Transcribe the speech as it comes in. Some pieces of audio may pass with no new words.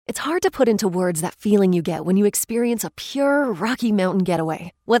It's hard to put into words that feeling you get when you experience a pure Rocky Mountain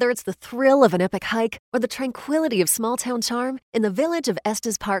getaway. Whether it's the thrill of an epic hike or the tranquility of small-town charm, in the village of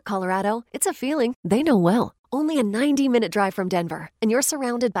Estes Park, Colorado, it's a feeling they know well. Only a 90-minute drive from Denver, and you're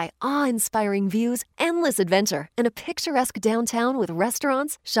surrounded by awe-inspiring views, endless adventure, and a picturesque downtown with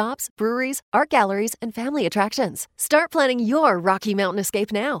restaurants, shops, breweries, art galleries, and family attractions. Start planning your Rocky Mountain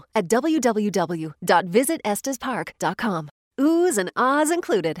escape now at www.visitestespark.com. Oohs and ahs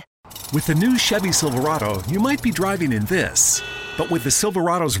included. With the new Chevy Silverado, you might be driving in this. But with the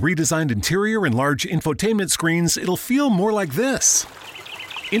Silverado's redesigned interior and large infotainment screens, it'll feel more like this.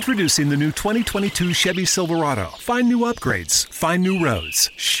 Introducing the new 2022 Chevy Silverado. Find new upgrades. Find new roads.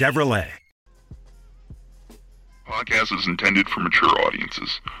 Chevrolet. Podcast is intended for mature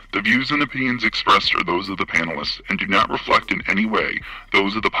audiences. The views and opinions expressed are those of the panelists and do not reflect in any way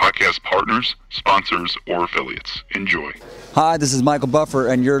those of the podcast partners, sponsors, or affiliates. Enjoy. Hi, this is Michael Buffer,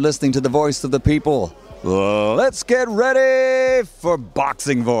 and you're listening to the Voice of the People. Let's get ready for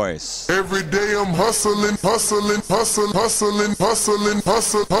Boxing Voice. Every day I'm hustling, hustling, hustling, hustling, hustling,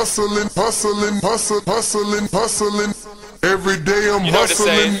 hustling, hustling, hustling, hustling, hustling, hustling. Every day I'm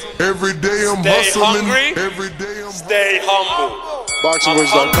hustling. Every day I'm hustling. Every day I'm stay humble.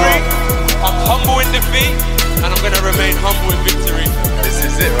 BoxingVoice.com. I'm humble in defeat, and I'm gonna remain humble in victory. This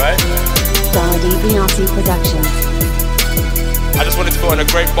is it, right? Saudi Bianchi Productions. I just wanted to put on a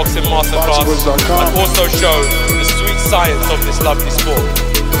great boxing masterclass and also show the sweet science of this lovely sport.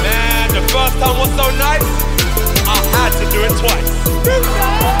 Man, the first time was so nice, I had to do it twice.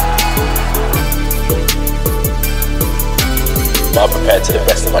 I'm prepared to the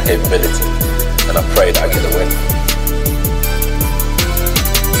best of my capability, and I pray that I get the win.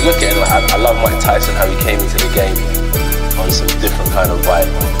 Look at it, I love Mike Tyson, how he came into the game on some different kind of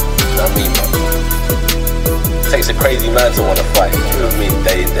vibe. You know what I mean, man? It takes a crazy man to want to fight, you know what I mean,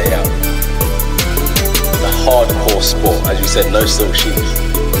 day in, day out. It's a hardcore sport, as you said, no silk shoes.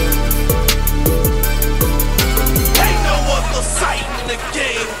 Ain't no other sight in the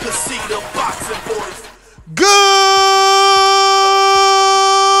game to see the Boxing Voice. Good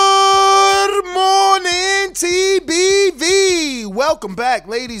morning, TBV. Welcome back,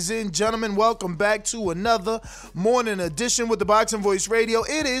 ladies and gentlemen. Welcome back to another morning edition with the Boxing Voice Radio.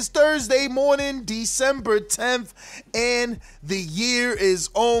 It is Thursday morning, December 10th, and the year is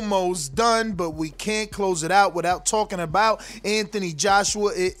almost done, but we can't close it out without talking about Anthony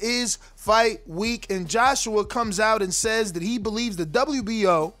Joshua. It is fight week, and Joshua comes out and says that he believes the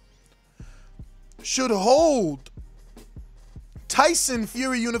WBO should hold Tyson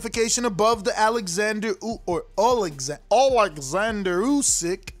Fury unification above the Alexander Usyk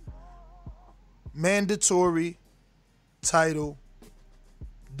mandatory title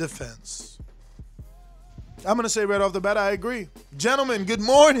defense. I'm going to say right off the bat, I agree. Gentlemen, good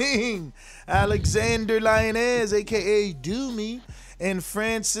morning. Alexander Lioness, a.k.a. Doomy, and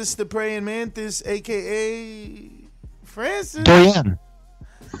Francis the Praying Mantis, a.k.a. Francis. Doyen.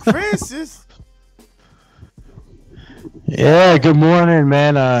 Francis. Yeah, good morning,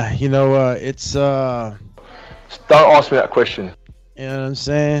 man. It's Don't ask me that question. You know what I'm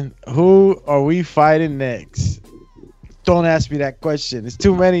saying? Who are we fighting next? Don't ask me that question. It's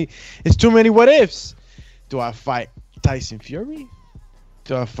too many what ifs. Do I fight Tyson Fury?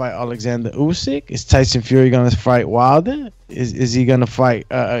 Do I fight Alexander Usyk? Is Tyson Fury gonna fight Wilder? Is he gonna fight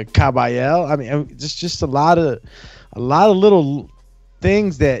Caballero? I mean, it's just a lot of little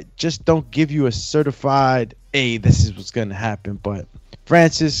things that just don't give you a certified, hey, this is what's gonna happen. But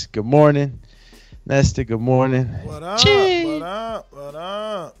Francis, good morning. Nestor, good morning. What up? Gee. What up? What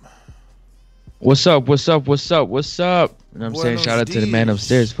up? What's up? What's up? What's up? What's up? You know what I'm saying? Buenos Shout out to the man dias.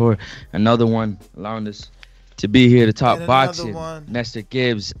 upstairs for another one, allowing us to be here to talk And another boxing. one. Nestor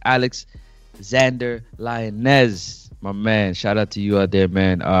Gibbs, Alex, Xander Lioness, my man. Shout out to you out there,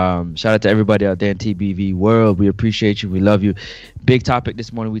 man. Shout out to everybody out there in TBV world. We appreciate you. We love you. Big topic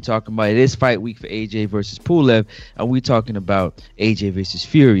this morning. We talking about, it is fight week for AJ versus Pulev, and we talking about AJ versus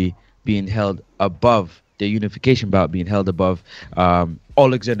Fury being held above, the unification bout being held above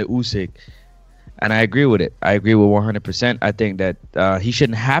Alexander Usyk. And I agree with it. I agree with 100%. I think that he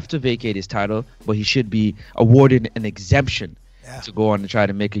shouldn't have to vacate his title, but he should be awarded an exemption to go on and try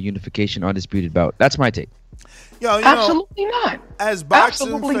to make a unification undisputed bout. That's my take. Yo, Absolutely not. As boxing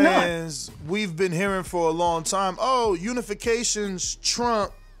Absolutely fans, we've been hearing for a long time, oh, unifications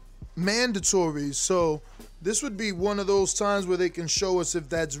trump mandatory. So this would be one of those times where they can show us if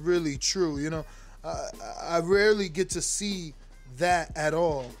that's really true. You know, I rarely get to see that at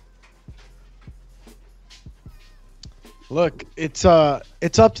all. Look, it's up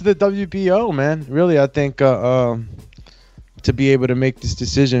to the WBO, man. Really, I think to be able to make this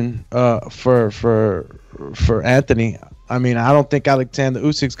decision for Anthony. I mean, I don't think Alexander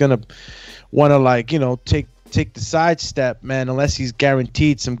Usyk's gonna want to take the sidestep, man, unless he's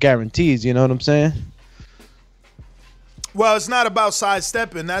guaranteed some guarantees. You know what I'm saying? Well, it's not about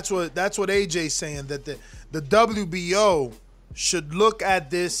sidestepping. That's what AJ's saying, that the WBO should look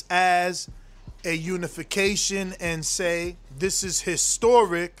at this as a unification and say, this is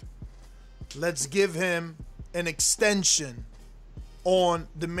historic. Let's give him an extension on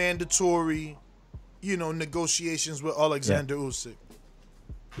the mandatory, negotiations with Alexander Usyk.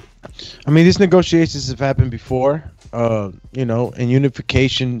 I mean, these negotiations have happened before, and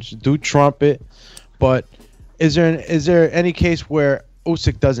unifications do trump it. But is there any case where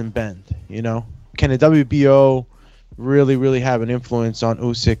Usyk doesn't bend? Can the WBO really, really have an influence on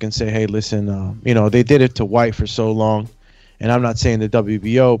Usyk and say, hey, listen, they did it to White for so long, and I'm not saying the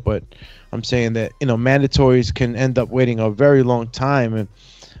WBO, but I'm saying that mandatories can end up waiting a very long time, and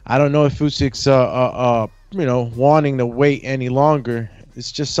I don't know if Usyk's wanting to wait any longer.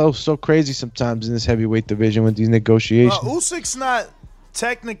 It's just so crazy sometimes in this heavyweight division with these negotiations. Usyk's not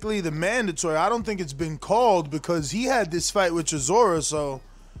technically the mandatory. I don't think it's been called because he had this fight with Chisora, so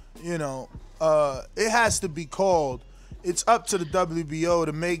it has to be called. It's up to the WBO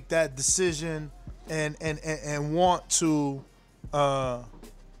to make that decision and want to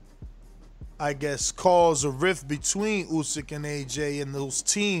I guess cause a rift between Usyk and AJ and those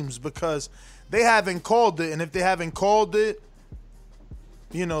teams, because they haven't called it, and if they haven't called it,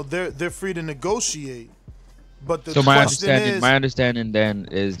 they're free to negotiate. But the my understanding then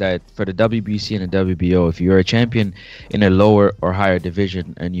is that for the WBC and the WBO, if you're a champion in a lower or higher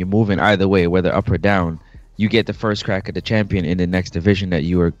division and you're moving either way, whether up or down, you get the first crack at the champion in the next division that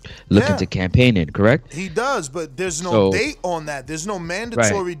you are looking to campaign in, correct? He does, but there's no date on that. There's no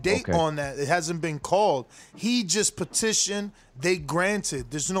mandatory date on that. It hasn't been called. He just petitioned. They granted.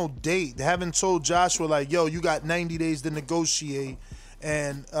 There's no date. They haven't told Joshua, like, yo, you got 90 days to negotiate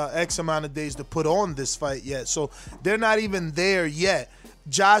and X amount of days to put on this fight yet. So they're not even there yet.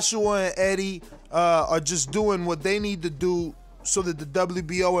 Joshua and Eddie are just doing what they need to do so that the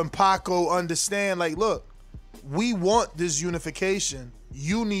WBO and Paco understand, like, look, we want this unification.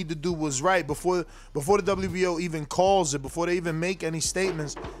 You need to do what's right. Before the WBO even calls it, before they even make any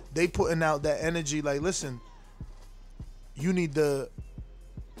statements, they putting out that energy like, listen, you need to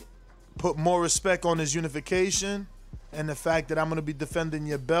put more respect on this unification and the fact that I'm going to be defending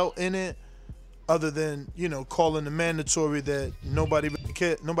your belt in it, other than, calling the mandatory that nobody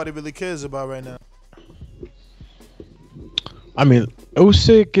really cares about right now. I mean,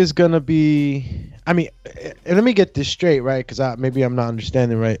 Usyk is going to be... I mean, let me get this straight, right? Because maybe I'm not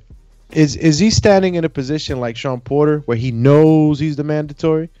understanding right. Is he standing in a position like Sean Porter where he knows he's the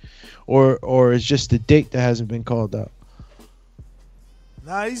mandatory, or is just the date that hasn't been called out?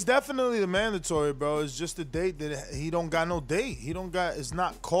 Nah, he's definitely the mandatory, bro. It's just the date that he don't got no date. It's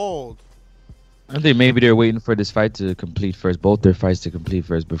not called. I think maybe they're waiting for this fight to complete first, both their fights to complete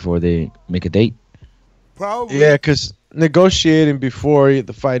first before they make a date. Probably. Yeah, because negotiating before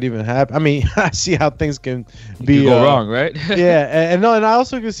the fight even happened. I mean, I see how things can go wrong, right? Yeah, and I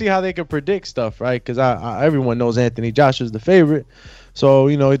also can see how they can predict stuff, right? Because everyone knows Anthony Joshua's the favorite, so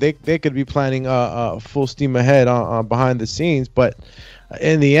they could be planning full steam ahead on behind the scenes. But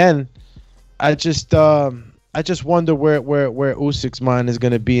in the end, I just wonder where Usyk's mind is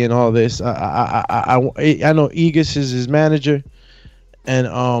going to be in all this. I know Igas is his manager,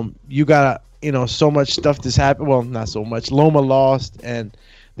 and you got so much stuff that's happened. Well, not so much. Loma lost, and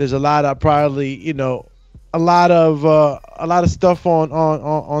there's a lot of probably a lot of stuff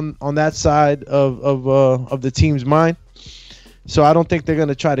on that side of the team's mind. So I don't think they're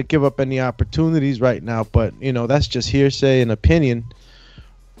gonna try to give up any opportunities right now. But that's just hearsay and opinion.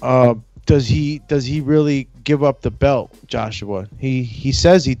 Does he really give up the belt, Joshua? He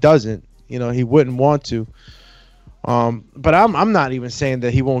says he doesn't. He wouldn't want to. But I'm not even saying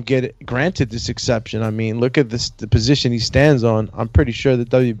that he won't get it granted this exception. I mean, look at the position he stands on. I'm pretty sure the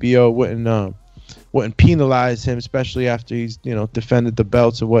WBO wouldn't penalize him, especially after he's defended the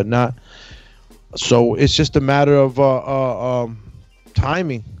belts and whatnot. So it's just a matter of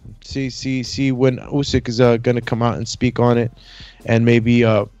timing. See when Usyk is going to come out and speak on it, and maybe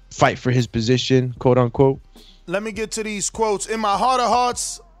fight for his position, quote unquote. Let me get to these quotes. In my heart of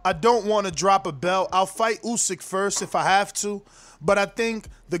hearts, I don't want to drop a belt. I'll fight Usyk first if I have to, but I think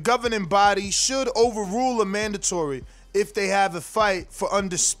the governing body should overrule a mandatory if they have a fight for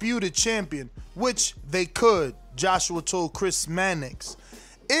undisputed champion, which they could, Joshua told Chris Mannix.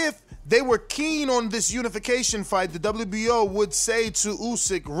 If they were keen on this unification fight, the WBO would say to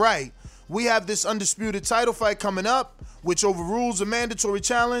Usyk, right, we have this undisputed title fight coming up. which overrules a mandatory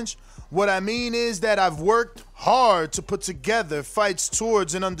challenge. What I mean is that I've worked hard to put together fights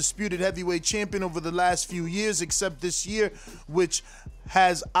towards an undisputed heavyweight champion over the last few years, except this year, which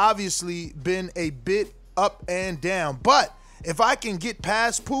has obviously been a bit up and down. But if I can get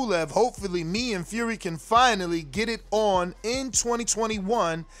past Pulev, hopefully me and Fury can finally get it on in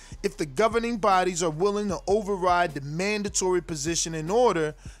 2021 if the governing bodies are willing to override the mandatory position in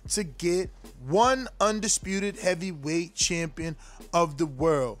order to get one undisputed heavyweight champion of the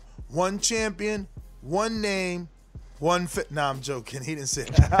world. One champion, one name, one fit. Nah, I'm joking. He didn't say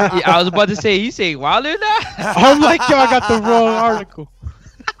that. Yeah, I was about to say, you say Wilder now? I'm like, yo, I got the wrong article.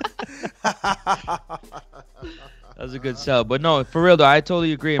 That was a good sell. But no, for real though, I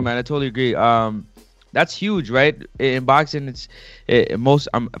totally agree, man. I totally agree. That's huge, right? In boxing,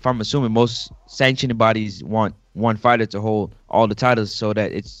 if I'm assuming most sanctioning bodies want one fighter to hold all the titles so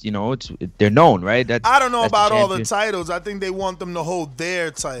that they're known, right? I don't know about all the titles. I think they want them to hold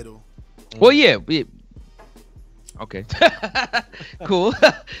their title. Well, yeah. Okay. Cool.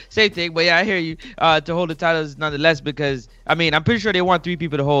 Same thing, but yeah, I hear you. To hold the titles nonetheless, because I mean, I'm pretty sure they want 3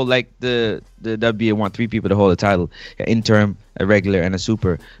 people to hold, like the WBA want 3 people to hold the title, an interim, a regular, and a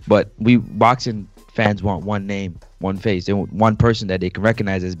super. But we boxing fans want one name, one face. They want one person that they can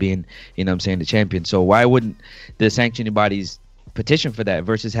recognize as being, the champion. So why wouldn't the sanctioning bodies petition for that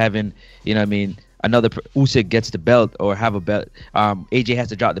versus having, another Usyk gets the belt or have a belt. AJ has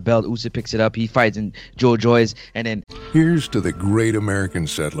to drop the belt. Usyk picks it up. He fights in Joe Joyce, and then here's to the great American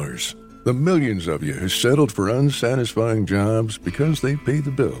settlers, the millions of you who settled for unsatisfying jobs because they pay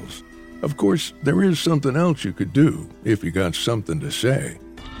the bills. Of course, there is something else you could do if you got something to say.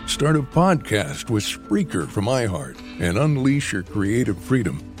 Start a podcast with Spreaker from iHeart and unleash your creative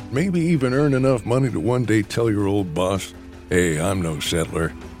freedom. Maybe even earn enough money to one day tell your old boss, "Hey, I'm no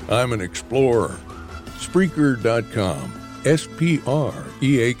settler. I'm an explorer." Spreaker.com. Spreaker.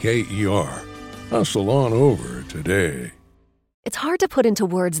 Hustle on over today. It's hard to put into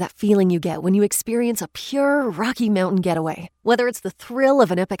words that feeling you get when you experience a pure Rocky Mountain getaway. Whether it's the thrill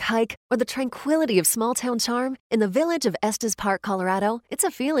of an epic hike or the tranquility of small-town charm, in the village of Estes Park, Colorado, it's a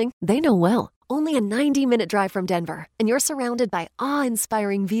feeling they know well. Only a 90-minute drive from Denver, and you're surrounded by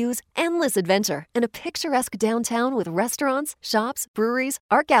awe-inspiring views, endless adventure, and a picturesque downtown with restaurants, shops, breweries,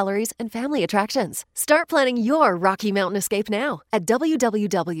 art galleries, and family attractions. Start planning your Rocky Mountain escape now at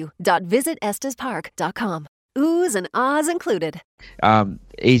www.visitestespark.com. Oohs and ahs included.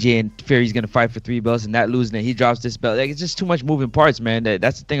 AJ and Fury's gonna fight for 3 belts, and that losing it, he drops this belt. Like, it's just too much moving parts, man.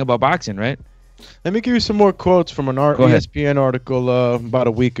 That's the thing about boxing, right? Let me give you some more quotes from an ESPN article about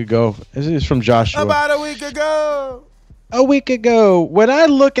a week ago. This is from Joshua. About a week ago. A week ago. When I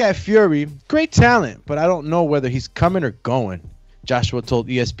look at Fury, great talent, but I don't know whether he's coming or going. Joshua told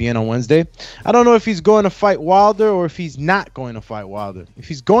ESPN on Wednesday. I don't know if he's going to fight Wilder or if he's not going to fight Wilder. If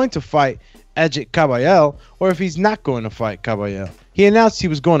he's going to fight Edget Caballel or if he's not going to fight Caballel. He announced he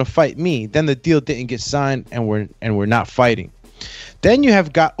was going to fight me. Then the deal didn't get signed and we're not fighting. Then you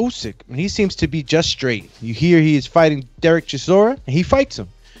have got Usyk, and he seems to be just straight. You hear he is fighting Derek Chisora, and he fights him.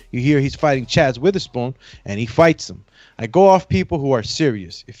 You hear he's fighting Chaz Witherspoon, and he fights him. I go off people who are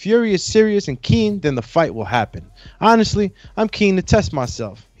serious. If Fury is serious and keen, then the fight will happen. Honestly, I'm keen to test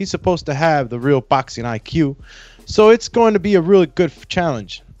myself. He's supposed to have the real boxing IQ, so it's going to be a really good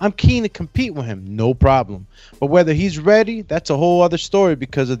challenge. I'm keen to compete with him, no problem. But whether he's ready, that's a whole other story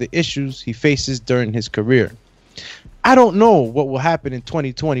because of the issues he faces during his career. I don't know what will happen in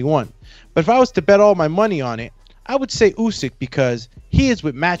 2021, but if I was to bet all my money on it, I would say Usyk because he is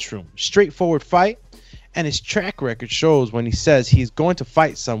with Matchroom, straightforward fight, and his track record shows when he says he's going to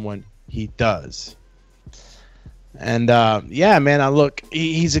fight someone, he does. And yeah, man,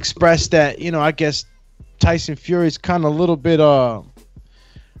 he's expressed that, I guess Tyson Fury is kind of a little bit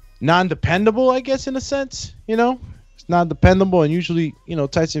non-dependable, I guess, in a sense. It's non-dependable, and usually,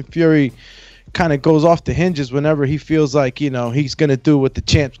 Tyson Fury kind of goes off the hinges whenever he feels like he's gonna do what the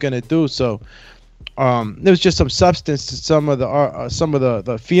champ's gonna do. So there was just some substance to some of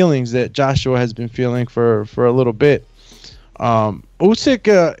the feelings that Joshua has been feeling for a little bit.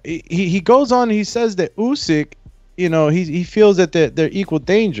 Usyk, he goes on, he says that Usyk, he feels that they're equal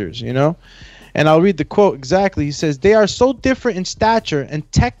dangers, and I'll read the quote exactly. He says, "They are so different in stature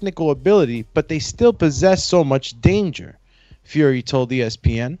and technical ability, but they still possess so much danger." Fury told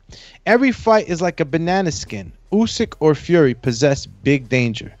ESPN. "Every fight is like a banana skin. Usyk or Fury possess big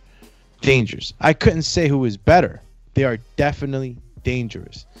dangers. I couldn't say who is better. They are definitely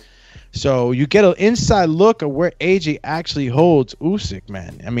dangerous." So you get an inside look at where AJ actually holds Usyk,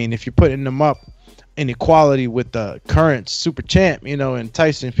 man. I mean, if you're putting them up in equality with the current super champ, and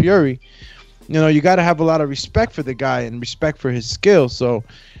Tyson Fury, you got to have a lot of respect for the guy and respect for his skill. So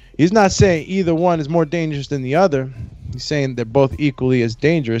he's not saying either one is more dangerous than the other. He's saying they're both equally as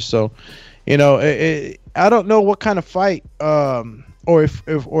dangerous. So, I don't know what kind of fight, or if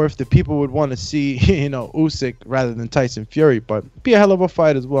the people would want to see, Usyk rather than Tyson Fury, but it'd be a hell of a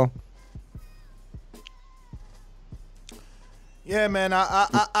fight as well. Yeah, man,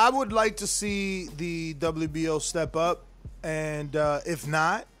 I would like to see the WBO step up, and if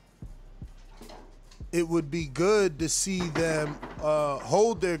not, it would be good to see them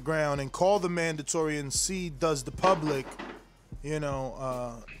hold their ground and call the mandatory and see does the public,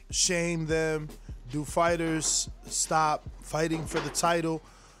 shame them, do fighters stop fighting for the title.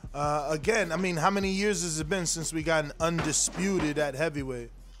 Again, I mean, how many years has it been since we got an undisputed at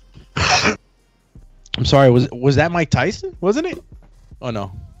heavyweight? I'm sorry, was that Mike Tyson? Wasn't it? Oh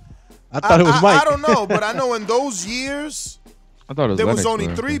no, I thought it was Mike. I don't know, but I know in those years, I thought it was there Lennox, was only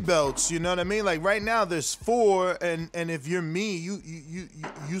bro. 3 belts. You know what I mean? Like right now, there's 4, and if you're me,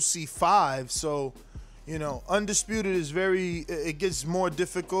 you see 5. So, undisputed is it gets more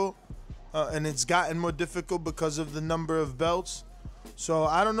difficult, and it's gotten more difficult because of the number of belts. So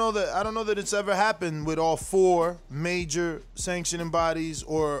I don't know that it's ever happened with all 4 major sanctioning bodies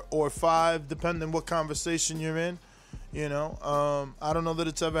or 5, depending what conversation you're in. I don't know that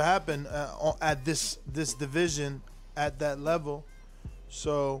it's ever happened at this division at that level.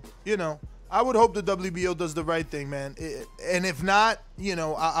 So I would hope the WBO does the right thing, man. And if not,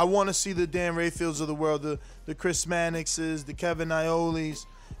 I want to see the Dan Rayfields of the world, the Chris Mannixes, the Kevin Iolis,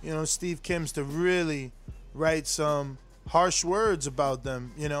 Steve Kims, to really write some harsh words about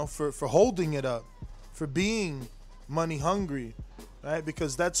them, for holding it up, for being money hungry, right?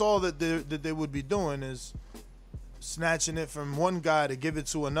 Because that's all that they would be doing is snatching it from one guy to give it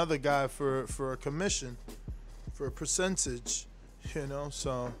to another guy for a commission, for a percentage,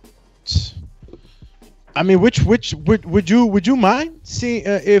 so. I mean, which would you mind seeing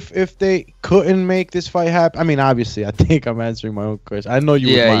if they couldn't make this fight happen? I mean, obviously, I think I'm answering my own question. I know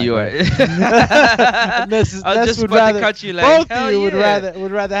you. Yeah, would mind, you are. I just about to cut you like, both of you would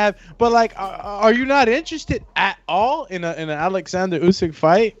rather have. But like, are you not interested at all in an Alexander Usyk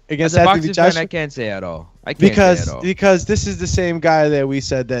fight against As a Anthony boxing Joshua? fan, I can't say at all. I can't say at all. Because this is the same guy that we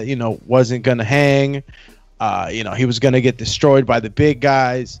said that wasn't gonna hang. He was gonna get destroyed by the big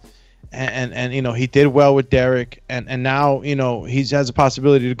guys. And he did well with Derek, and now he has a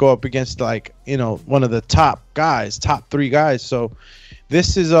possibility to go up against one of the top 3 guys. So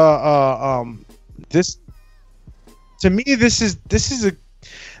this is this to me this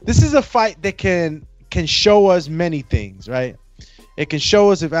is a fight that can show us many things, right? It can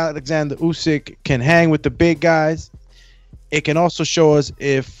show us if Alexander Usyk can hang with the big guys. It can also show us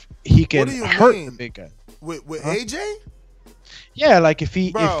if he can hurt the big guy. With AJ? Yeah, like if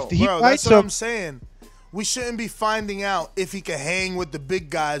he bro, fights that's what I'm saying. We shouldn't be finding out if he can hang with the big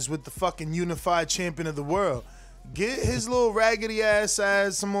guys with the fucking unified champion of the world. Get his little raggedy ass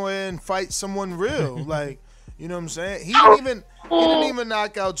somewhere and fight someone real. Like, you know what I'm saying? He didn't even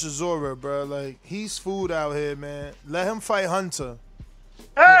knock out Chisora, bro. Like, he's food out here, man. Let him fight Hunter.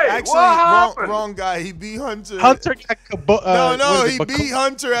 Hey, actually, what happened? Wrong guy. He beat Hunter. Hunter got he beat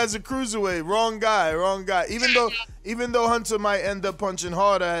Hunter as a cruiserweight. Wrong guy. Even though Hunter might end up punching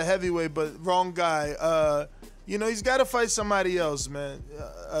harder at heavyweight, but wrong guy. He's got to fight somebody else, man.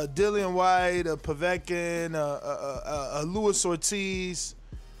 A Dillian White, a Povetkin, a Luis Ortiz.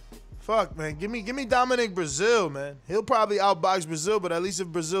 Fuck, man. Give me Dominic Brazil, man. He'll probably outbox Brazil, but at least if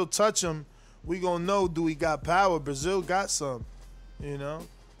Brazil touch him, we gonna know, do he got power? Brazil got some.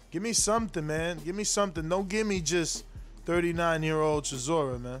 Give me something, man. Give me something. Don't give me just 39-year-old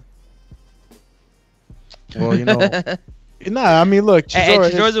Chisora, man. Well, I mean, look,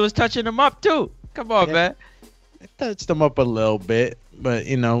 Chisora was touching him up too. Come on, man. I touched him up a little bit, but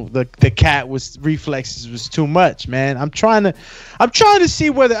the cat reflexes was too much, man. I'm trying to see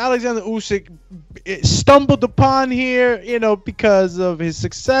whether Alexander Usyk stumbled upon here, because of his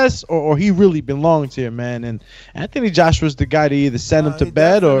success, or he really belongs here, man. And Anthony Joshua's the guy to either send him to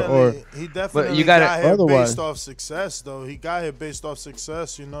bed or he definitely got here based off success, though. He got here based off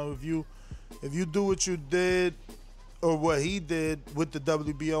success. If you do what you did or what he did with the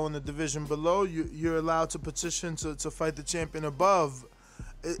WBO in the division below, you're allowed to petition to fight the champion above.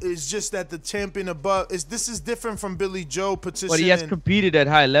 It's just that the champion above this is different from Billy Joe petitioning. But he has competed at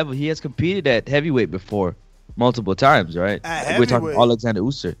high level. He has competed at heavyweight before, multiple times, right? We're talking Alexander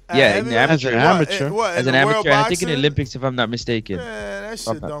Usyk. In the amateur. As an amateur, I think in the Olympics, if I'm not mistaken. Man, that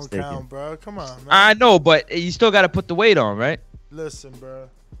shit don't count, bro. Come on, man. I know, but you still got to put the weight on, right? Listen, bro.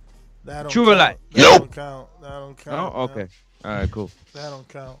 That don't True count. or lie? That don't count. Oh, okay. All right, cool. That don't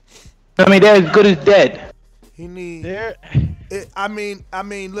count. I mean, they're as good as dead. He need. I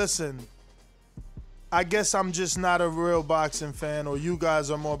mean, listen. I guess I'm just not a real boxing fan, or you guys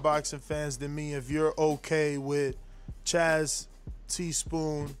are more boxing fans than me. If you're okay with Chaz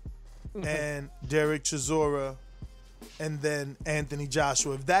Teaspoon and Derek Chisora and then Anthony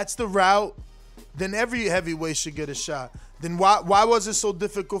Joshua, if that's the route, then every heavyweight should get a shot. Then why was it so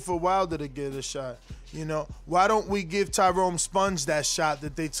difficult for Wilder to get a shot? You know, why don't we give Tyrone Sponge that shot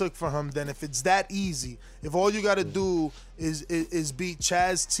that they took from him then? If it's that easy, if all you got to do is beat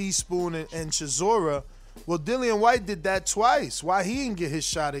Chaz Teaspoon and Chisora, well, Dillian White did that twice. Why he didn't get his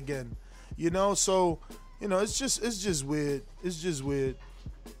shot again? You know, so, you know, it's just weird. It's just weird.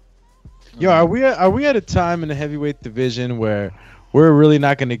 Yo, are we at a time in the heavyweight division where we're really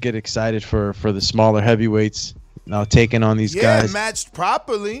not going to get excited for the smaller heavyweights now taking on these guys? Yeah, matched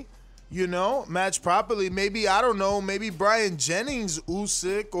properly. You know, matched properly. Maybe, I don't know, maybe Brian Jennings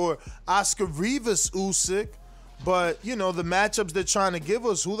Usyk or Oscar Rivas Usyk. But, you know, the matchups they're trying to give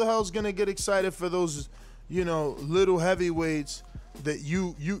us, who the hell's going to get excited for those, you know, little heavyweights that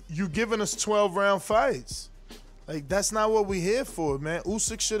you giving us 12-round fights? Like, that's not what we here for, man.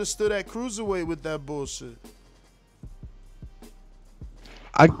 Usyk should have stood at cruiserweight with that bullshit.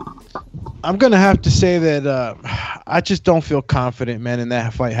 I'm gonna have to say that I just don't feel confident, man, in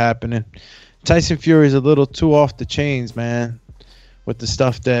that fight happening. Tyson Fury is a little too off the chains, man, with the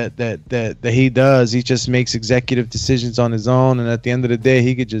stuff that he does. He just makes executive decisions on his own, and at the end of the day,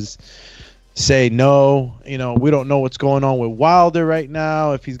 he could just say no. You know, we don't know what's going on with Wilder right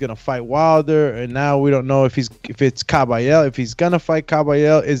now, if he's gonna fight Wilder, and now we don't know if it's Caballero, if he's gonna fight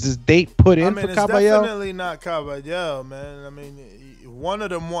Caballero. Is this date put in for Caballero? It's definitely not Caballero, man. I mean, one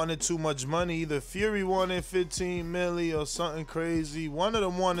of them wanted too much money. Either Fury wanted 15 milli or something crazy. One of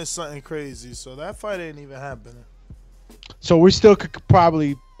them wanted something crazy. So that fight ain't even happening. So we still could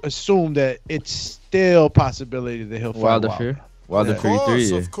probably assume that it's still a possibility that he'll fight Wilder. Fury. Wilder Fury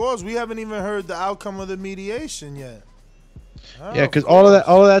 3. Of course. We haven't even heard the outcome of the mediation yet. Yeah, because all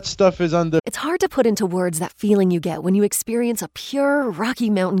of that stuff is under. It's hard to put into words that feeling you get when you experience a pure Rocky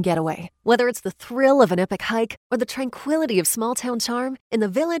Mountain getaway. Whether it's the thrill of an epic hike or the tranquility of small-town charm, in the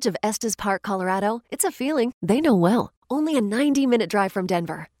village of Estes Park, Colorado, it's a feeling they know well. Only a 90-minute drive from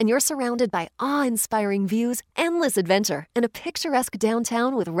Denver, and you're surrounded by awe-inspiring views, endless adventure, and a picturesque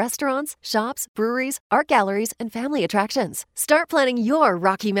downtown with restaurants, shops, breweries, art galleries, and family attractions. Start planning your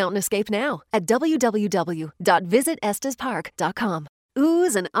Rocky Mountain escape now at www.visitestespark.com.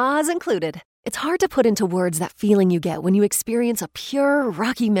 Oohs and ahs included. It's hard to put into words that feeling you get when you experience a pure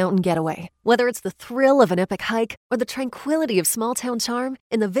Rocky Mountain getaway. Whether it's the thrill of an epic hike or the tranquility of small-town charm,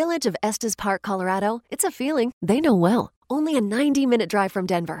 in the village of Estes Park, Colorado, it's a feeling they know well. Only a 90-minute drive from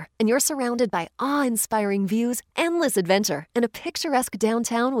Denver, and you're surrounded by awe-inspiring views, endless adventure, and a picturesque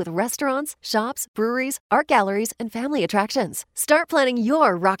downtown with restaurants, shops, breweries, art galleries, and family attractions. Start planning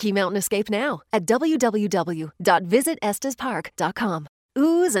your Rocky Mountain escape now at www.visitestespark.com.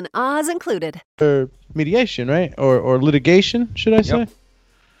 Oohs and ahs included. Mediation, right? Or litigation, should I say?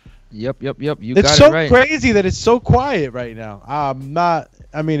 Yep. You got it right. It's so crazy that it's so quiet right now. I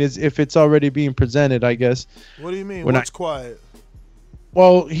mean, if it's already being presented, I guess. What do you mean? What's quiet?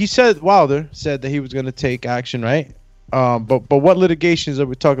 Well, Wilder said that he was going to take action, right? But what litigations are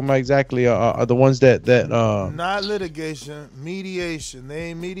we talking about exactly? Are the ones that not litigation, mediation. They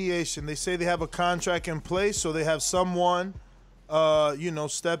ain't mediation. They say they have a contract in place, so they have someone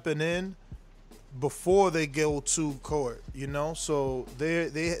stepping in before they go to court, so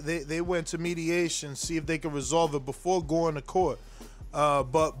they went to mediation, see if they can resolve it before going to court.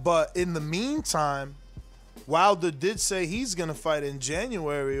 But in the meantime, Wilder did say he's gonna fight in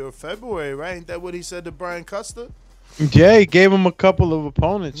January or February, right? Ain't that what he said to Brian Custer? Yeah, he gave him a couple of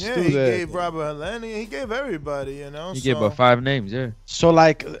opponents. Yeah, he gave Robert Helenius. He gave everybody, He gave about 5 names, yeah. So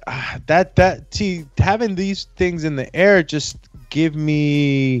like having these things in the air just give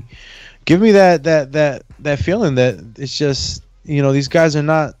me that feeling that it's just these guys are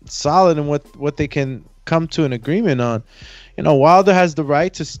not solid in what they can come to an agreement on. Wilder has the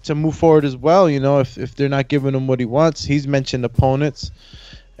right to move forward as well. If they're not giving him what he wants. He's mentioned opponents,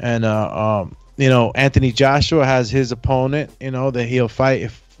 and Anthony Joshua has his opponent. That he'll fight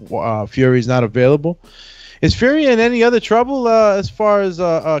if Fury's not available. Is Fury in any other trouble as far as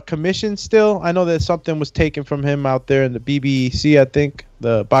commission still? I know that something was taken from him out there in the BBC, I think.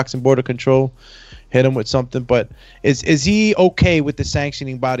 The Boxing Board of Control hit him with something. But is he okay with the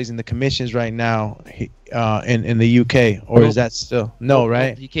sanctioning bodies and the commissions right now in the UK? Or is that still? No,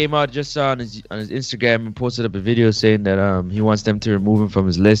 right? He came out just on his Instagram and posted up a video saying that he wants them to remove him from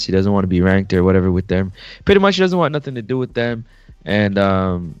his list. He doesn't want to be ranked or whatever with them. Pretty much he doesn't want nothing to do with them. And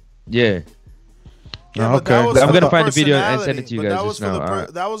Yeah. Yeah, okay. I'm gonna find the video and send it to you guys. That was just now.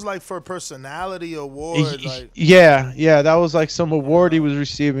 that was like for a personality award. Like, yeah, that was like some award he was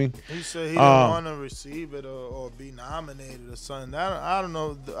receiving. he said he didn't want to receive it or be nominated or something. I don't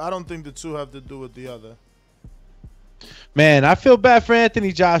know. I don't think the two have to do with the other. Man, I feel bad for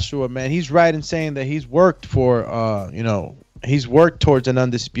Anthony Joshua, man. He's right in saying that he's worked for, he's worked towards an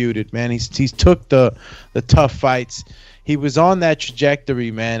undisputed, man. He's took the tough fights. He was on that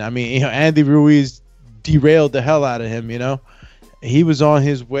trajectory, man. I mean, Andy Ruiz derailed the hell out of him, He was on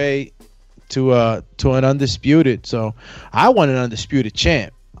his way to an undisputed. So I want an undisputed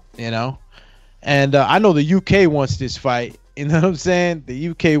champ, And I know the UK wants this fight. You know what I'm saying? The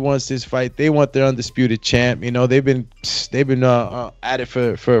UK wants this fight. They want their undisputed champ. They've been at it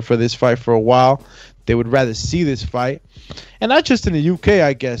for this fight for a while. They would rather see this fight, and not just in the UK,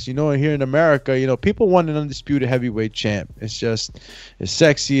 I guess. And here in America, people want an undisputed heavyweight champ. It's just as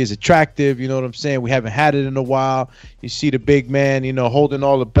sexy, as attractive. You know what I'm saying? We haven't had it in a while. You see the big man, holding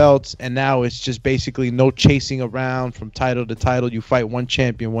all the belts, and now it's just basically no chasing around from title to title. You fight one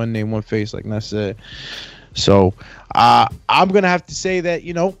champion, one name, one face, like that's it. So I'm gonna have to say that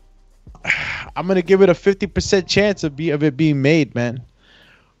I'm gonna give it a 50% chance of it being made, man.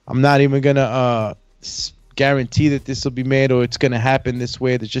 I'm not even gonna guarantee that this will be made or it's gonna happen this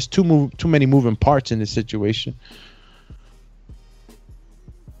way. There's just too many moving parts in this situation.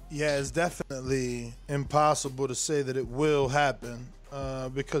 Yeah, it's definitely impossible to say that it will happen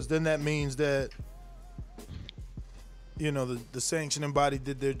because then that means that the sanctioning body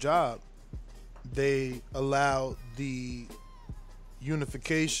did their job. They allowed the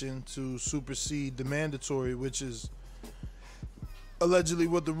unification to supersede the mandatory, which is allegedly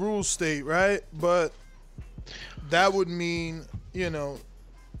what the rules state, right? But that would mean, we're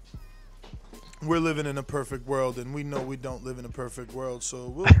living in a perfect world, and we know we don't live in a perfect world. So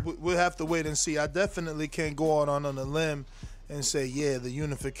we'll have to wait and see. I definitely can't go out on a limb and say, yeah, the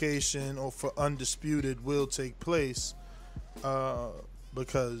unification or for undisputed will take place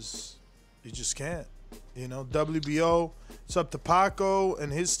because you just can't. WBO, it's up to Paco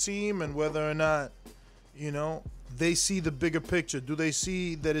and his team and whether or not, they see the bigger picture. Do they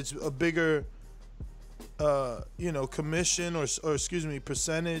see that it's a bigger, commission or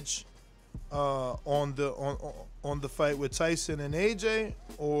percentage on the fight with Tyson and AJ,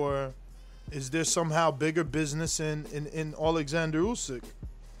 or is there somehow bigger business in Alexander Usyk?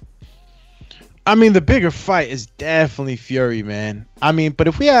 I mean, the bigger fight is definitely Fury, man. I mean, but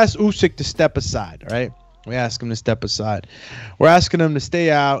if we ask Usyk to step aside, right? We ask him to step aside. We're asking him to stay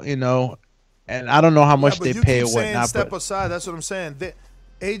out, and I don't know how much they pay or whatnot. Step aside. That's what I'm saying.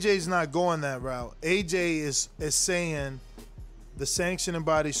 AJ's not going that route. AJ is saying the sanctioning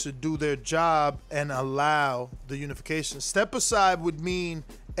body should do their job and allow the unification. Step aside would mean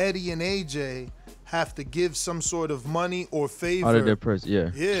Eddie and AJ have to give some sort of money or favor. Out of their purse,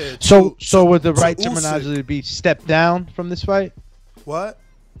 yeah. Yeah. So would the right terminology be step down from this fight? What?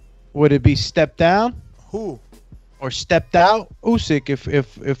 Would it be step down? Who? Or stepped out? Usyk. If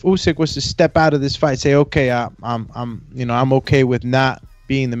Usyk was to step out of this fight, say, okay, I'm okay with not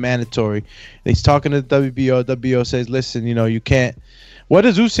being the mandatory. He's talking to the WBO. WBO says, listen, you can't. What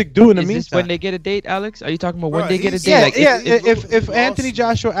does Usyk do in the meantime? Is this when they get a date, Alex? Are you talking about when they get a date? If Anthony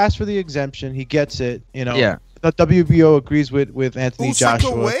Joshua asks for the exemption, he gets it. Yeah. The WBO agrees with Anthony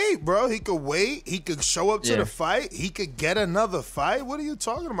Joshua. Usyk could wait, bro. He could wait. He could show up to the fight. He could get another fight. What are you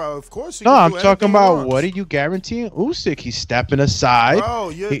talking about? Of course he I'm talking about what are you guaranteeing Usyk? He's stepping aside.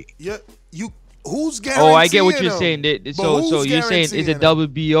 Bro, who's guaranteeing Oh, I get what you're saying. So you're saying is it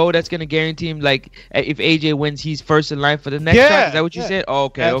WBO that's gonna guarantee him? Like if AJ wins, he's first in line for the next shot? Is that what you said? Oh,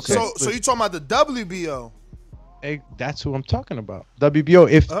 okay. So you're talking about the WBO? That's who I'm talking about. WBO.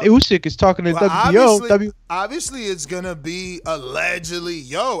 If Usyk is talking to WBO, obviously it's gonna be allegedly,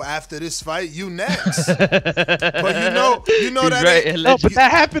 after this fight, you next. But you know that. Right, no, but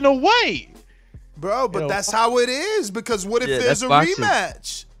that happened away, bro. But that's how it is. Because what if there's a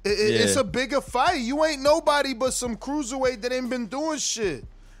rematch? It's a bigger fight. You ain't nobody but some cruiserweight that ain't been doing shit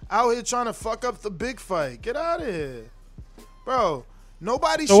out here trying to fuck up the big fight. Get out of here, bro.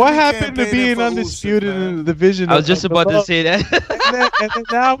 Nobody. So what happened to being undisputed in the division? I was just about to say that. and then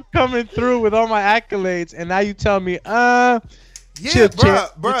now I'm coming through with all my accolades, and now you tell me, bro,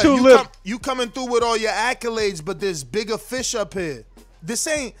 you coming through with all your accolades, but there's bigger fish up here. This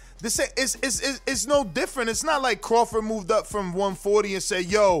ain't. It's no different. It's not like Crawford moved up from 140 and said,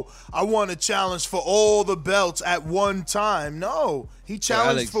 "Yo, I want a challenge for all the belts at one time." No, he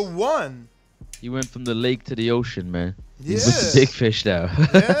challenged for one. He went from the lake to the ocean, man. He's with the big fish now.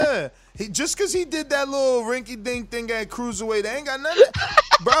 Just because he did that little rinky-dink thing at Cruiserweight, they ain't got nothing.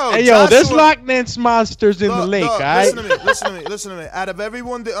 Bro, hey, yo, there's Loch Ness monsters in the lake, all right? Listen to me. Out of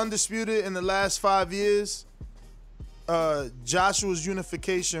everyone that undisputed in the last 5 years, Joshua's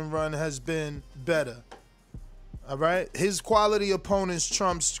unification run has been better. All right? His quality opponents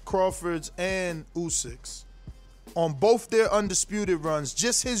trumps Crawford's and Usyk's on both their undisputed runs.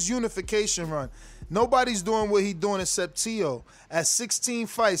 Just his unification run. Nobody's doing what he's doing except Tio. At 16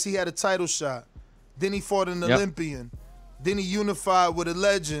 fights, he had a title shot. Then he fought an Olympian. Then he unified with a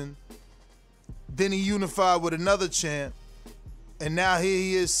legend. Then he unified with another champ. And now here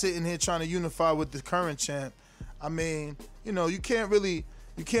he is sitting here trying to unify with the current champ. I mean, you know, you can't really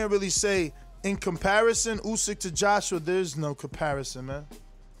say in comparison, Usyk to Joshua, there's no comparison, man.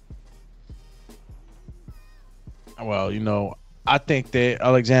 Well, you know, I think that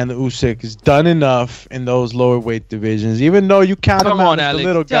Alexander Usyk has done enough in those lower weight divisions. Even though you count him out as the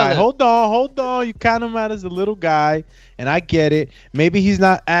little guy. Hold on. You count him out as a little guy, and I get it. Maybe he's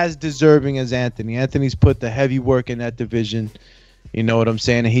not as deserving as Anthony. Anthony's put the heavy work in that division. You know what I'm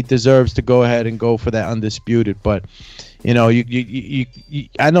saying? And he deserves to go ahead and go for that undisputed. But, you know,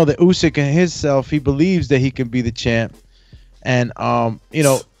 I know that Usyk in himself, he believes that he can be the champ. And, you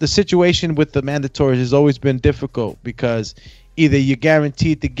know, the situation with the mandatories has always been difficult because either you're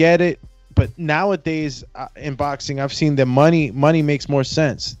guaranteed to get it, but nowadays in boxing, I've seen that money makes more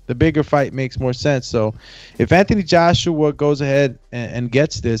sense. The bigger fight makes more sense. So if Anthony Joshua goes ahead and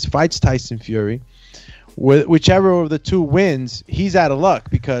gets this, fights Tyson Fury, whichever of the two wins, he's out of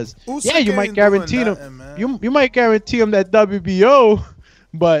luck because you might guarantee him. You might guarantee him that WBO,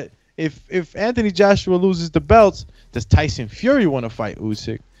 but if Anthony Joshua loses the belts, does Tyson Fury want to fight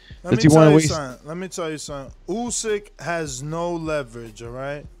Usyk? Does he want to waste? Let me tell you something. Usyk has no leverage, all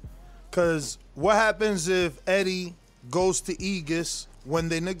right? Because what happens if Eddie goes to Aegis when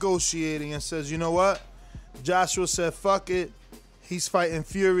they're negotiating and says, you know what? Joshua said, fuck it. He's fighting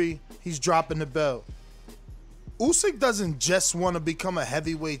Fury. He's dropping the belt. Usyk doesn't just want to become a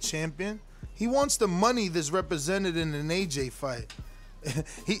heavyweight champion. He wants the money that's represented in an AJ fight.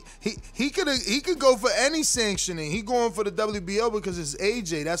 He could go for any sanctioning. He going for the WBO because it's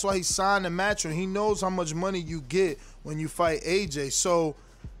AJ. That's why he signed the Matchroom. He knows how much money you get when you fight AJ. So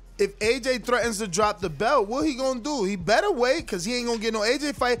if AJ threatens to drop the belt, what he gonna do? He better wait because he ain't gonna get no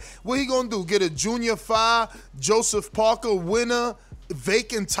AJ fight. What he gonna do? Get a Junior Fa, Joseph Parker winner,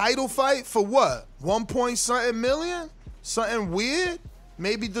 vacant title fight for what? 1 point something million? Something weird?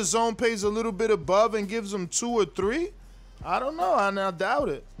 Maybe DAZN pays a little bit above and gives him 2 or 3. I don't know. I doubt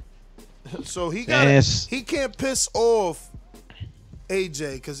it. So he can't piss off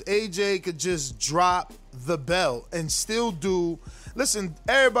AJ because AJ could just drop the belt and still do. Listen,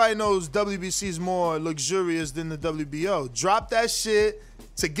 everybody knows WBC is more luxurious than the WBO. Drop that shit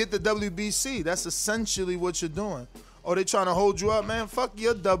to get the WBC. That's essentially what you're doing. Oh, they trying to hold you up, man? Fuck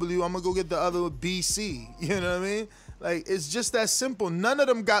your W. I'm going to go get the other BC. You know what I mean? Like, it's just that simple. None of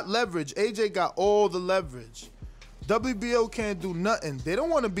them got leverage. AJ got all the leverage. WBO can't do nothing. They don't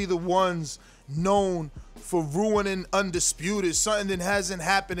want to be the ones known for ruining undisputed, something that hasn't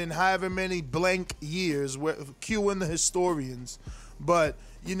happened in however many blank years, where cueing the historians. But,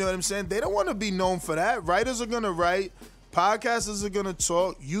 you know what I'm saying? They don't want to be known for that. Writers are going to write. Podcasters are going to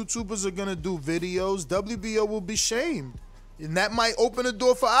talk. YouTubers are going to do videos. WBO will be shamed. And that might open the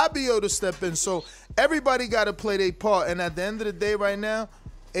door for IBO to step in. So everybody got to play their part. And at the end of the day right now,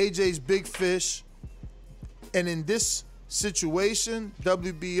 AJ's big fish. And in this situation,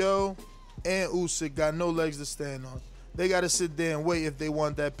 WBO and Usyk got no legs to stand on. They got to sit there and wait if they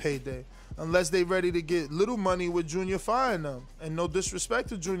want that payday. Unless they ready to get little money with Junior Fa in them. And no disrespect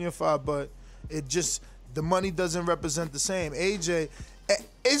to Junior Fa, but it just, the money doesn't represent the same. AJ,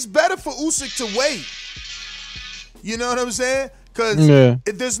 it's better for Usyk to wait. You know what I'm saying? Because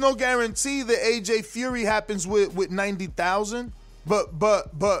there's no guarantee that AJ Fury happens with 90,000.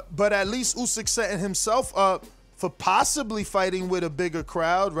 But at least Usyk setting himself up for possibly fighting with a bigger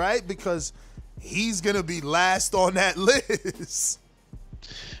crowd, right? Because he's gonna be last on that list.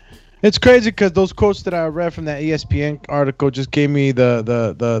 It's crazy because those quotes that I read from that ESPN article just gave me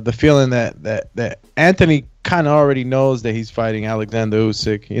the feeling that Anthony kind of already knows that he's fighting Alexander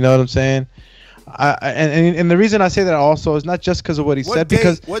Usyk. You know what I'm saying? And the reason I say that also is not just because of what he said.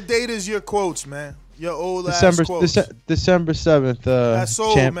 Because what date is your quotes, man? Your old December, ass quotes. December 7th. That's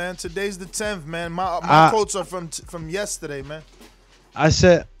old, man. Today's the 10th, man. My quotes are from yesterday, man. I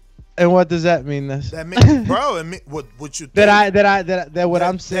said, and what does that mean? That mean, bro, what you think? That what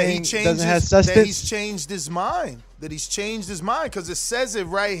I'm saying doesn't have substance. That he's changed his mind. Because it says it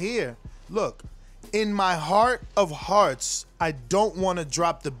right here. Look, in my heart of hearts, I don't want to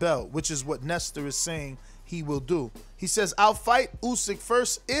drop the belt, which is what Nestor is saying he will do. He says, I'll fight Usyk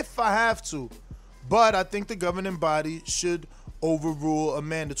first if I have to, but I think the governing body should overrule a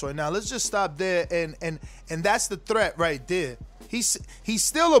mandatory. Now, let's just stop there, and that's the threat right there. He's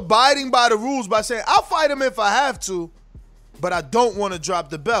still abiding by the rules by saying, I'll fight him if I have to, but I don't want to drop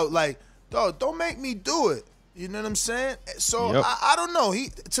the belt. Like, dog, don't make me do it. You know what I'm saying? So, yep. I don't know.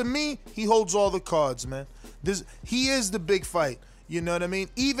 To me, he holds all the cards, man. He is the big fight. You know what I mean?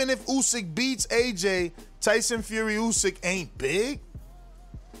 Even if Usyk beats AJ, Tyson Fury Usyk ain't big.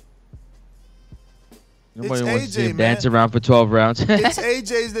 Nobody wants to see him dance around for 12 rounds. It's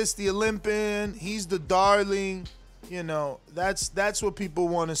AJ's that's the Olympian. He's the darling. You know, that's what people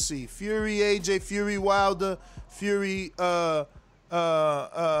want to see. Fury AJ, Fury Wilder, Fury Wilder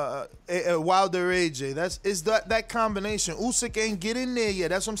AJ. That combination. Usyk ain't get in there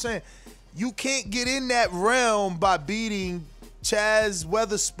yet. That's what I'm saying. You can't get in that realm by beating Chaz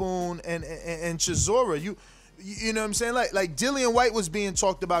Weatherspoon and Chisora. You know what I'm saying? Like Dillian White was being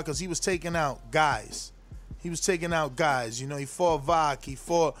talked about because he was taking out guys. He fought Vach, he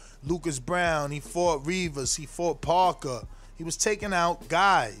fought Lucas Brown, he fought Rivas, he fought Parker. He was taking out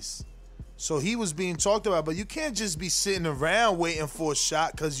guys. So he was being talked about. But you can't just be sitting around waiting for a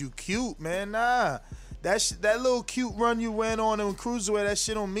shot because you cute, man. Nah. That little cute run you went on in Cruiserweight, that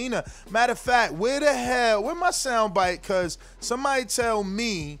shit don't mean nothing. Matter of fact, where my soundbite? Because somebody tell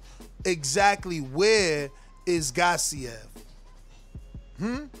me exactly where is Gassiev?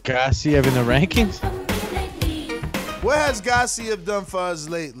 Gassiev in the rankings? What has Gassiev done for us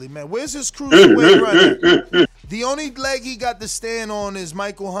lately, man? Where's his cruiserweight running? The only leg he got to stand on is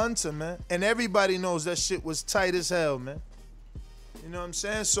Michael Hunter, man. And everybody knows that shit was tight as hell, man. You know what I'm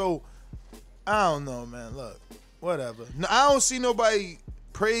saying? So, I don't know, man. Look, whatever. No, I don't see nobody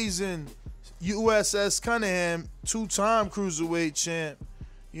praising USS Cunningham, 2-time cruiserweight champ.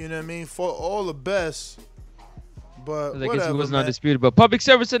 You know what I mean? For all the best. But I guess he wasn't undisputed. But public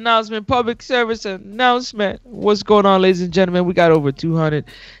service announcement. What's going on, ladies and gentlemen? We got over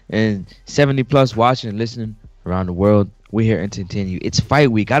 270 plus watching and listening around the world. We're here to entertain you. It's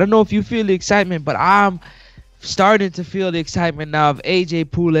fight week. I don't know if you feel the excitement, but I'm starting to feel the excitement now of AJ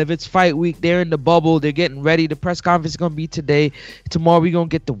Pulev. It's fight week. They're in the bubble. They're getting ready. The press conference is going to be today. Tomorrow we're going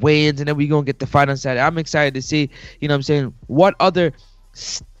to get the weigh-ins, and then we're going to get the fight on Saturday. I'm excited to see, you know what I'm saying, what other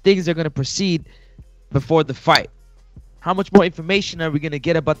things are going to proceed before the fight. How much more information are we going to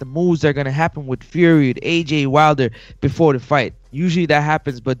get about the moves that are going to happen with Fury and AJ Wilder before the fight? Usually that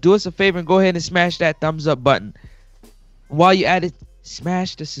happens, but do us a favor and go ahead and smash that thumbs up button. While you at it,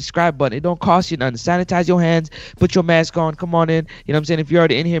 smash the subscribe button. It don't cost you nothing. Sanitize your hands. Put your mask on. Come on in. You know what I'm saying? If you're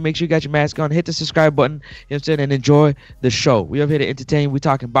already in here, make sure you got your mask on. Hit the subscribe button. You know what I'm saying? And enjoy the show. We're here to entertain. We're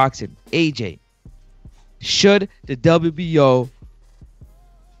talking boxing. AJ, should the WBO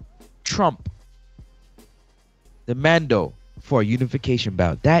trump the Mando for a unification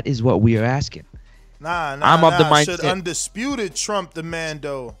bout? That is what we are asking. I'm of the mindset. Should undisputed trump the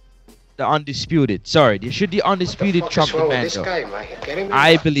Mando? The undisputed. Sorry. Should the undisputed trump the Mando?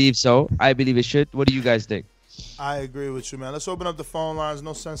 I believe so. I believe it should. What do you guys think? I agree with you, man. Let's open up the phone lines.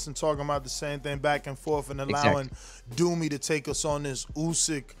 No sense in talking about the same thing back and forth and allowing Doomy to take us on this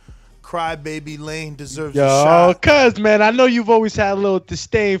Usyk crybaby lane deserves a shot. Cuz, man, I know you've always had a little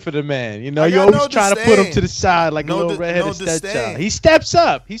disdain for the man. You know, you're always trying to put him to the side like a little redheaded stepchild. He steps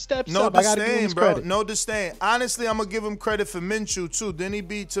up. I gotta give him credit. No disdain. Honestly, I'm going to give him credit for Minshew, too. Didn't he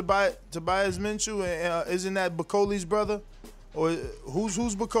beat Tobias Minshew? Isn't that Bakoli's brother? Or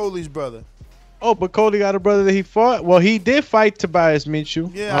who's Bakoli's brother? Oh, Bakoli got a brother that he fought? Well, he did fight Tobias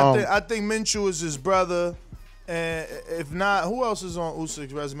Minshew. Yeah, I think Minshew is his brother. And if not, who else is on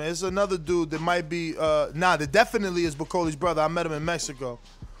Usyk's resume? It's another dude that might be that definitely is Bakoli's brother. I met him in Mexico.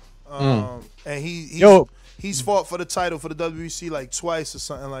 And he's fought for the title for the WBC like twice or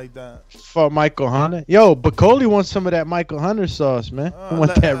something like that. Fought Michael Hunter. Yo, Bakoli wants some of that Michael Hunter sauce, man. He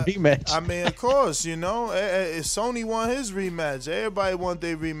want that rematch. I mean, of course, you know. Sony won his rematch. Everybody want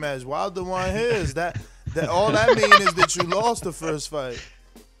their rematch. Wilder won his. That all that means is that you lost the first fight.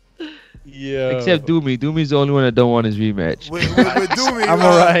 Yeah. Except Doomy. Doomy's the only one that don't want his rematch. With Doomy, I'm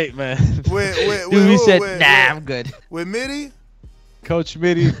alright, man. Doomy said, "Nah, I'm good." With Mitty, Coach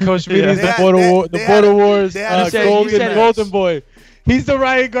Mitty is the Border Wars golden boy. He's the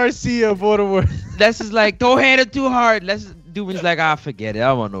Ryan Garcia of Border Wars. That's just like, don't hit it too hard. Doomy's like, forget it.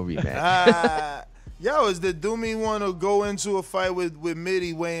 I want no rematch. Is the Doomy want to go into a fight with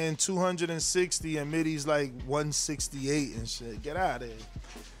Mitty weighing 260 and Mitty's like 168 and shit? Get out of here.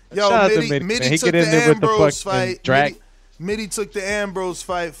 Yo, Mitty took the Ambrose fight. Mitty took the Ambrose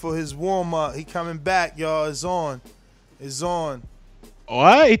fight for his warm-up. He coming back, y'all. It's on. It's on.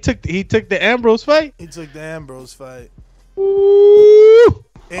 What? He took the Ambrose fight? He took the Ambrose fight. Ooh.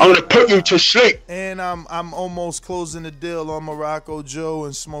 I'm gonna put you to sleep. And I'm almost closing the deal on Morocco Joe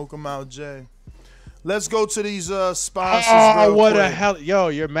and Smoke 'em Out Jay. Let's go to these sponsors. Oh, what quick. a hell. Yo,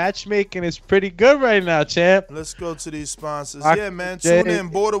 your matchmaking is pretty good right now, champ. Let's go to these sponsors. I- Yeah, man. Jay- Tune in.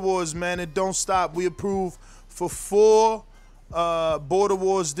 Border Wars, man. It don't stop. We approve for 4 Border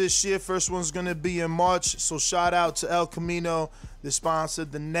Wars this year. First one's going to be in March. So shout out to El Camino, the sponsor.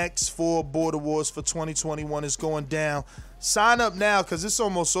 The next 4 Border Wars for 2021 is going down. Sign up now because it's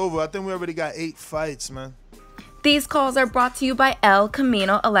almost over. I think we already got 8 fights, man. These calls are brought to you by El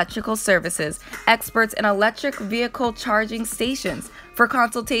Camino Electrical Services, experts in electric vehicle charging stations. For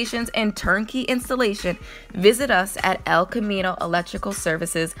consultations and turnkey installation, visit us at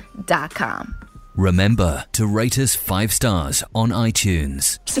elcaminoelectricalservices.com. Remember to rate us 5 stars on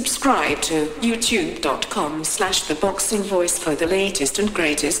iTunes. Subscribe to youtube.com/The Boxing Voice for the latest and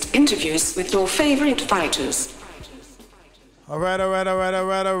greatest interviews with your favorite fighters. All right.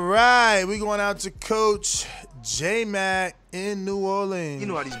 We going out to Coach J-Mac in New Orleans. You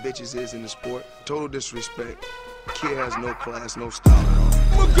know how these bitches is in the sport. Total disrespect. Kid has no class, no style at all.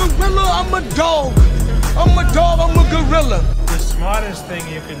 I'm a gorilla, I'm a dog. I'm a dog, I'm a gorilla. The smartest thing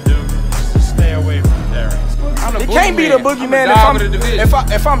you can do is to stay away from Derek. It can't be the boogeyman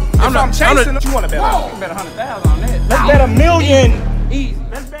if I'm chasing him. You want to bet? You bet 100,000 on that. Let's bet $1 million. Easy.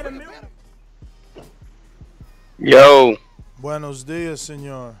 Let's bet $1 million. Yo. Buenos dias,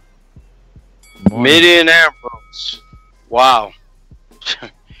 senor. Mitty and Ambrose. Wow.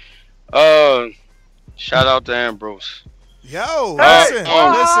 Shout out to Ambrose. Yo, Hey,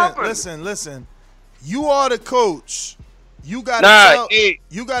 listen. You are the coach. You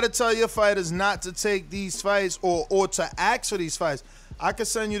gotta tell your fighters not to take these fights or to ask for these fights. I could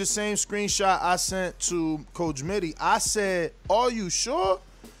send you the same screenshot I sent to Coach Mitty. I said, "Are you sure?"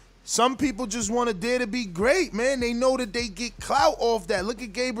 Some people just want to dare to be great, man. They know that they get clout off that. Look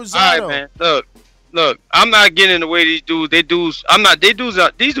at Gabe Rosado. All right, man. Look. I'm not getting in the way these dudes. These dudes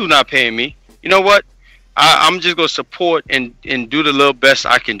not paying me. You know what? I'm just gonna support and do the little best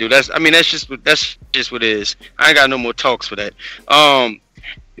I can do. That's just what it is. I ain't got no more talks for that.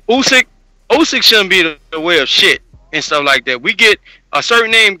 Usyk shouldn't be the way of shit and stuff like that. We get a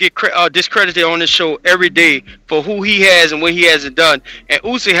certain name get discredited on this show every day for who he has and what he hasn't done, and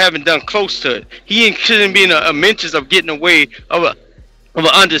Usyk haven't done close to it. He shouldn't be in a mentions of getting away of an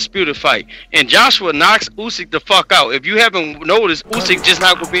undisputed fight. And Joshua knocks Usyk the fuck out. If you haven't noticed, Usyk just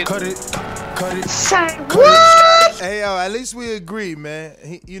not gonna be. Cut it. What? Hey, yo, at least we agree, man.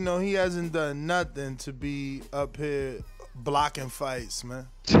 He hasn't done nothing to be up here blocking fights, man.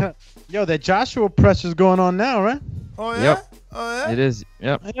 Yo, that Joshua pressure's going on now, right? Oh, yeah? Yep. Oh, yeah? It is.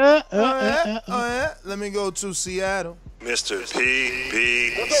 Yep. Oh, yeah? Let me go to Seattle. Mr.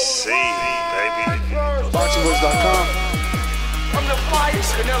 PBC, baby. BoxingVoice.com. I'm the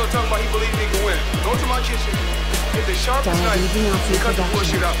flyest. Canelo talking about he believes he can win. Go to my kitchen. Get the sharpest knife and cut the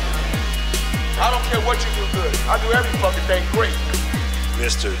bullshit up. I don't care what you do good. I do every fucking thing great.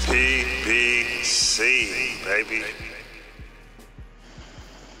 Mr. PBC, baby.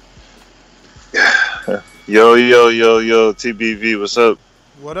 Yo, TBV, what's up?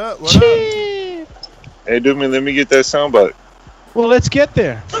 What up? Hey, let me get that soundbite. Well, let's get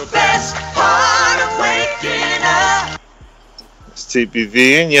there. The best part of waking up. It's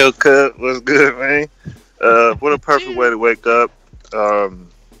TBV in your cup. What's good, man? What a perfect way to wake up and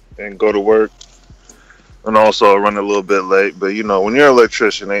go to work. And also run a little bit late. But, when you're an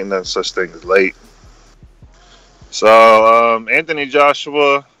electrician, ain't no such thing as late. So, Anthony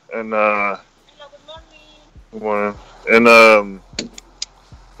Joshua and let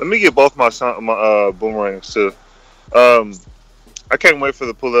me get both my boomerangs too. I can't wait for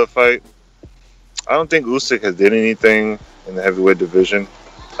the pull-up fight. I don't think Usyk has did anything in the heavyweight division.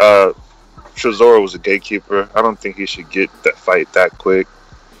 Chisora was a gatekeeper. I don't think he should get that fight that quick.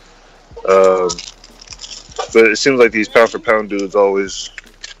 But it seems like these pound-for-pound dudes always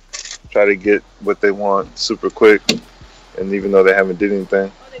try to get what they want super quick, and even though they haven't did anything.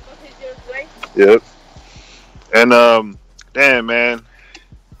 Yep. And damn, man,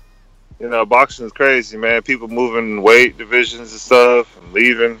 boxing is crazy, man. People moving weight divisions and stuff and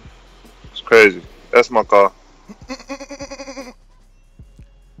leaving. It's crazy. That's my call.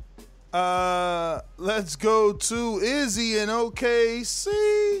 Let's go to Izzy in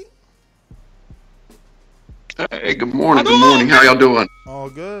OKC. Hey, good morning. Good morning. How y'all doing? All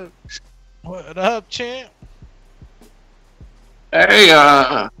good. What up, champ? Hey,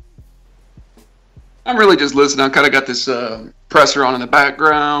 I'm really just listening. I kind of got this presser on in the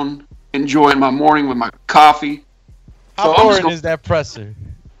background, enjoying my morning with my coffee. How boring is that presser?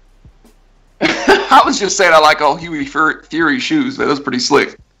 I was just saying I like all Huey Fury shoes. That was pretty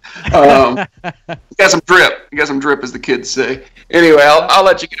slick. You got some drip. You got some drip, as the kids say. Anyway, I'll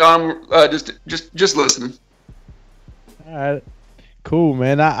let you get on. Just listening. All right, cool,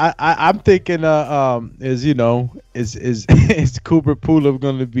 man. I'm thinking, is Cooper Pula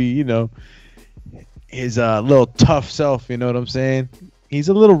going to be, his little tough self? You know what I'm saying? He's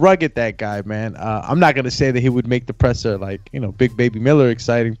a little rugged, that guy, man. I'm not gonna say that he would make the presser like Big Baby Miller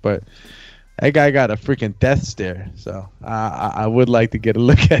exciting, but that guy got a freaking death stare. So I would like to get a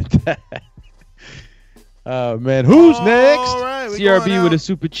look at that. Man, who's next? Right, CRB with a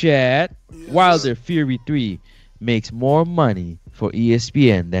super chat. Yes. Wilder Fury 3 makes more money for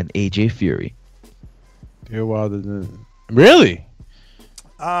ESPN than AJ Fury. Dear Wilder, really?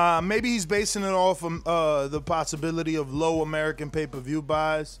 Maybe he's basing it off of the possibility of low American pay-per-view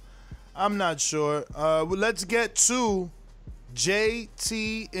buys. I'm not sure. Let's get to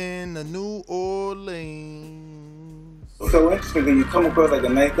JT in the New Orleans. So interesting that you come across like a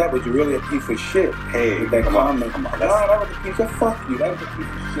nice guy, but you're really a piece of shit. Hey, with that comment. Come on. No, that was a piece of fuck you. That was a piece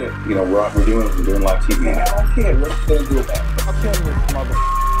of shit. We're doing live TV. Man, I don't care. What you gonna do about it? I'll tell you, mother.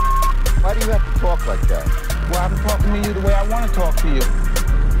 Why do you have to talk like that? Well, I'm talking to you the way I want to talk to you.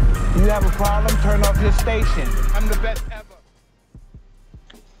 You have a problem? Turn off your station. I'm the best ever.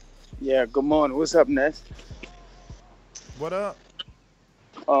 Yeah, good morning. What's up, Ness? What up?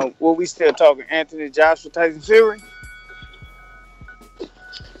 What we still talking? Anthony Joshua, Tyson Fury?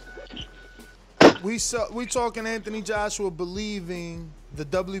 We talking Anthony Joshua believing the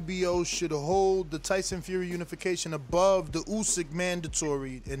WBO should hold the Tyson Fury unification above the Usyk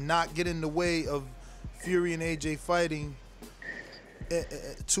mandatory and not get in the way of Fury and AJ fighting,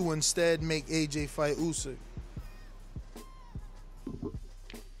 to instead make AJ fight Usyk.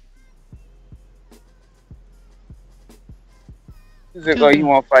 Usyk, or you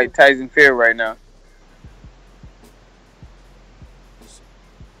want to fight Tyson Fury right now?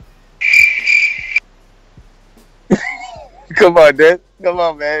 Come on, Dad. Come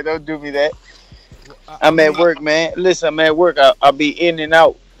on, man. Don't do me that. I'm at work, man. Listen, I'm at work. I'll be in and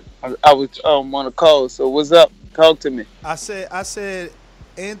out. I was on a call. So what's up? Talk to me. I said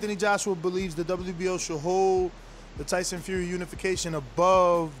Anthony Joshua believes the WBO should hold the Tyson Fury unification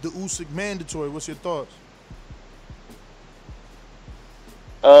above the Usyk mandatory. What's your thoughts?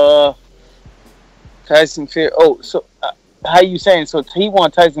 Tyson Fury. Oh, so how you saying? So he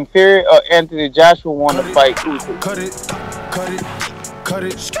want Tyson Fury or Anthony Joshua want to fight Usyk? Cut it.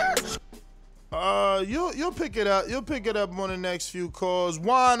 You'll pick it up. You'll pick it up on the next few calls.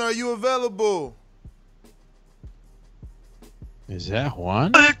 Juan, are you available? Is that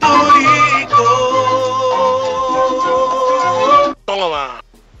Juan?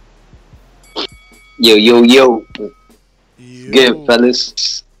 Yo. Good,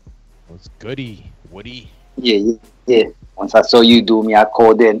 fellas. What's goody? Woody? Yeah. Once I saw you do me, I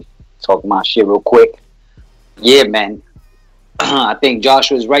called in. Talk my shit real quick. Yeah, man. I think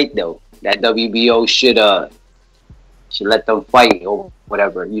Joshua's right, though. That WBO should let them fight or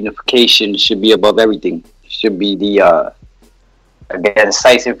whatever. Unification should be above everything. Should be the against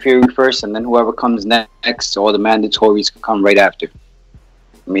Tyson Fury first, and then whoever comes next, all the mandatories can come right after.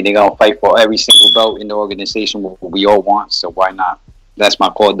 I mean, they're gonna fight for every single belt in the organization, what we all want, so why not? That's my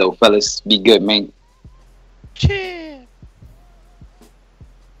call, though, fellas. Be good, man. Cheer.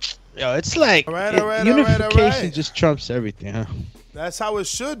 Yo, it's like unification just trumps everything, huh? That's how it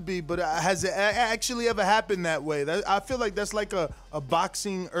should be, but has it actually ever happened that way? I feel like that's like a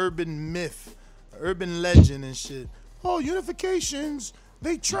boxing urban myth, urban legend and shit. Oh, unifications,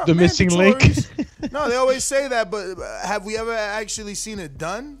 they trump the missing link. No, they always say that, but have we ever actually seen it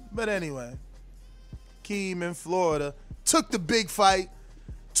done? But anyway, Keem in Florida took the big fight,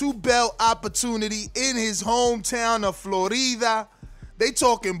 2-belt opportunity in his hometown of Florida. They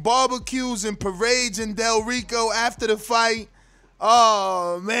talking barbecues and parades in Del Rico after the fight.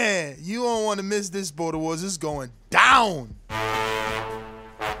 Oh, man, you don't want to miss this, Border Wars. It's going down.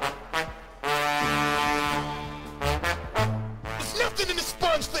 There's nothing in the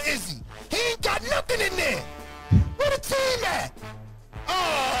sponge for Izzy. He ain't got nothing in there. Where the team at?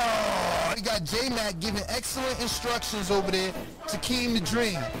 Oh, he got J-Mac giving excellent instructions over there to Keem the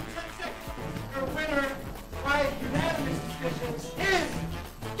Dream. Your winner by unanimous decisions is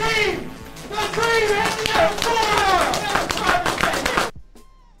Keem the Dream of Florida.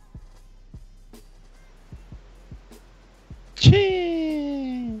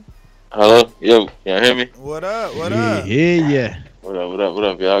 Hello? Yo, y'all hear me? What up? Yeah. What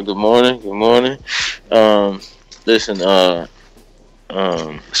up, y'all? Good morning. Listen, as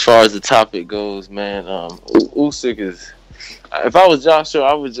far as the topic goes, man, Usyk is. If I was Joshua,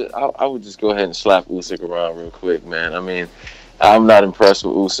 I would just go ahead and slap Usyk around real quick, man. I mean, I'm not impressed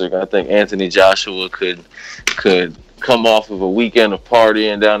with Usyk. I think Anthony Joshua could come off of a weekend of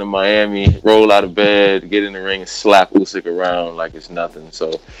partying down in Miami, roll out of bed, get in the ring, and slap Usyk around like it's nothing.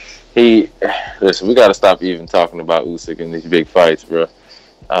 So, listen, we got to stop even talking about Usyk in these big fights, bro.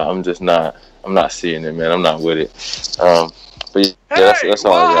 I'm not seeing it, man. I'm not with it. But yeah, that's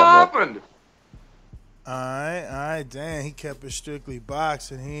all I got, man. All right. Damn, he kept it strictly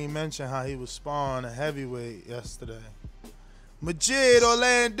boxing. He ain't mentioned how he was sparring a heavyweight yesterday. Majid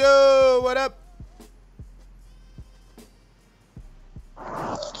Orlando, what up?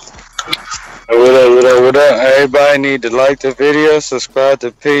 What up? Everybody need to like the video, subscribe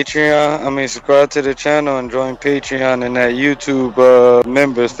to Patreon. Subscribe to the channel and join Patreon and that YouTube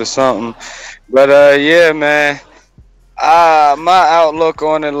members for something. But yeah, man. My outlook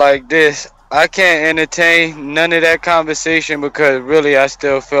on it like this. I can't entertain none of that conversation because really I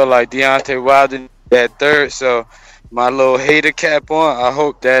still feel like Deontay Wilder at third. So my little hater cap on. I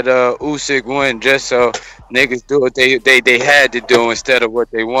hope that Usyk win just so niggas do what they had to do instead of what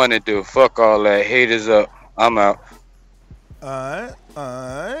they want to do. Fuck all that. Haters up. I'm out. All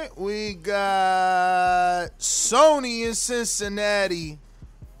right. We got Sony in Cincinnati.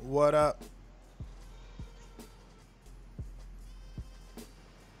 What up?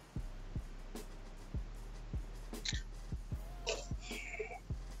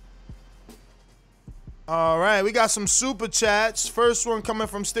 All right, we got some super chats. First one coming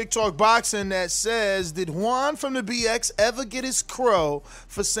from Stick Talk Boxing that says, did Juan from the BX ever get his crow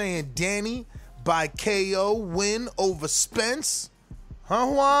for saying Danny by KO win over Spence? Huh,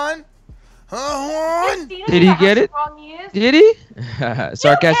 Juan? Did he get it? Did he?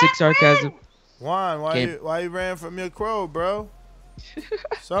 Sarcasm. Juan, why you ran from your crow, bro?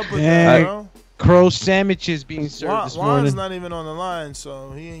 What's up with that, bro? Crow sandwiches being served this morning. Juan's not even on the line,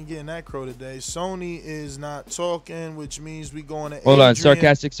 so he ain't getting that crow today. Sony is not talking, which means we going to Hold on,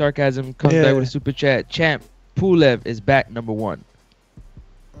 sarcasm comes back with a super chat. Champ Pulev is back number 1.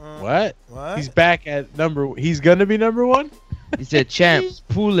 What? He's back at he's gonna be number 1? He said Champ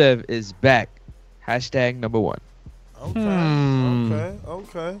Pulev is back. # number 1.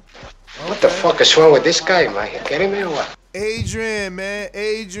 Okay. What the fuck is wrong with this guy, man? You kidding me or what? Adrian, man.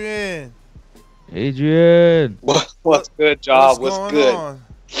 Adrian. What's good, y'all? What's good? On?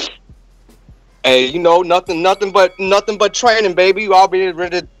 Hey, nothing but training, baby. I'll be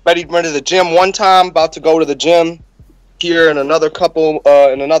ready to the gym one time. About to go to the gym here in another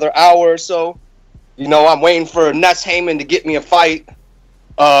hour or so. I'm waiting for Ness Heyman to get me a fight.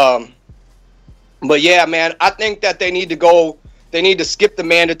 But yeah, man, I think that they need to skip the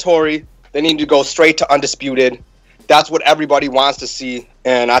mandatory. They need to go straight to undisputed. That's what everybody wants to see.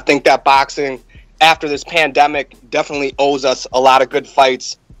 And I think that boxing, after this pandemic, definitely owes us a lot of good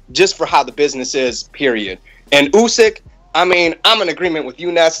fights just for how the business is, period. And Usyk, I'm in agreement with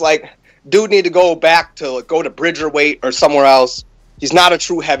you, Ness. Like, dude need to go to Bridger weight or somewhere else. He's not a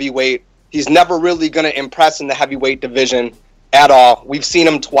true heavyweight. He's never really going to impress in the heavyweight division at all. We've seen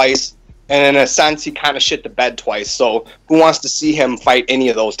him twice, and in a sense, he kind of shit the bed twice. So who wants to see him fight any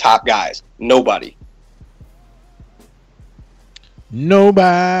of those top guys? Nobody.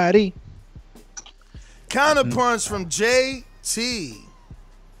 Counterpunch from JT.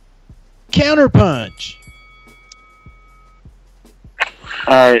 Counterpunch.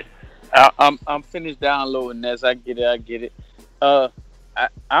 All right, I'm finished downloading this. I get it. I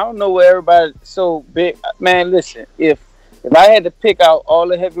don't know where everybody so big. Man, listen, if I had to pick out all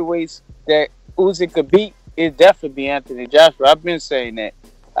the heavyweights that Usyk could beat, it'd definitely be Anthony Joshua. I've been saying that.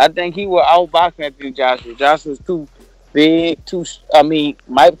 I think he will outbox Anthony Joshua. Joshua's too big,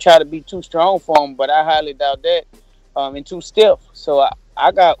 might try to be too strong for him, but I highly doubt that. And too stiff. So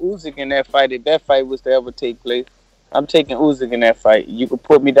I got Usyk in that fight. If that fight was to ever take place, I'm taking Usyk in that fight. You can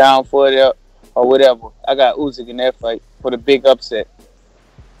put me down for it or whatever. I got Usyk in that fight for the big upset.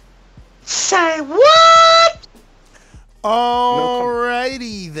 Say what?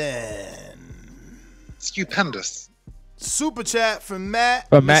 Alrighty then. Stupendous. Super chat from Matt.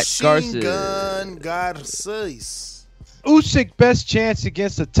 Garces. Gun Garces. Usyk best chance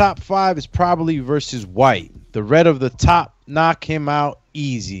against the top 5 is probably versus White. The red of the top knock him out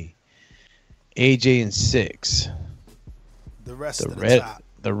easy. AJ in 6. The rest of the top.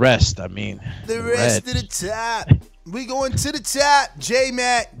 The rest of the top. We going to the top.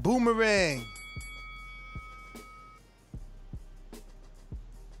 J-Mac, Boomerang.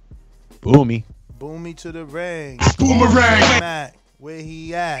 Boomy to the ring. Boomerang. Mac, where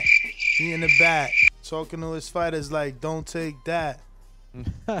he at? He in the back. talking to his fighters like, don't take that.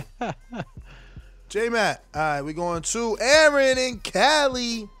 J-Matt. All right, we going to Aaron and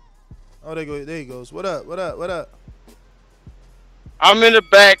Cali. Oh, there he goes. What up? I'm in the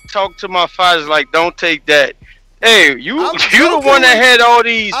back, talk to my fighters like, don't take that. Hey, you the one that had all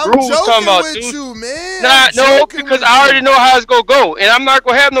these rules talking about, dude. You, man. Nah, no, because I already know how it's gonna go, and I'm not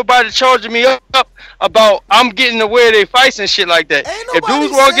gonna have nobody charging me up about I'm getting the way they fights and shit like that. If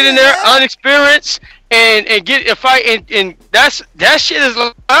dudes want to get in there unexperienced and get a fight, and that shit is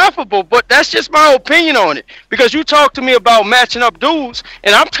laughable, but that's just my opinion on it. Because you talk to me about matching up dudes,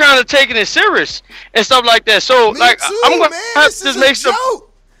 and I'm kind of taking it serious and stuff like that. So I'm gonna have to just make some.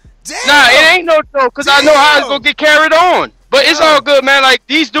 Damn. Nah, it ain't no joke, because I know how it's going to get carried on. But it's all good, man. Like,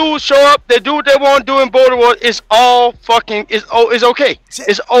 these dudes show up, they do what they want to do in Baltimore. It's all fucking, it's okay.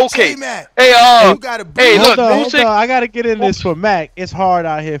 It's okay. Hey, look, hold on. I got to get in this for Mac. It's hard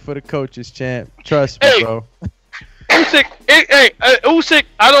out here for the coaches, champ. Trust me, bro. Usyk, Usyk,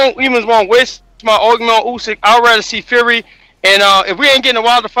 I don't even want to waste my argument on Usyk. I'd rather see Fury. And if we ain't getting a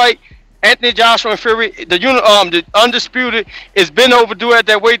Wilder fight, Anthony Joshua and Fury, the undisputed, it's been overdue at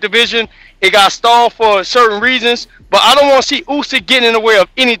that weight division. It got stalled for certain reasons, but I don't want to see Usyk getting in the way of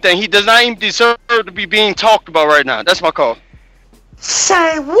anything. He does not even deserve to be being talked about right now. That's my call.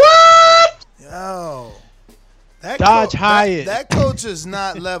 Say what? Yo, Dodge Hyatt. That coach is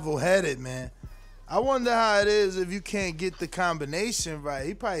not level-headed, man. I wonder how it is if you can't get the combination right.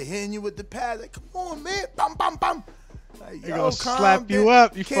 He probably hitting you with the pad. Like, come on, man, bum bum bum. Like, they gonna slap you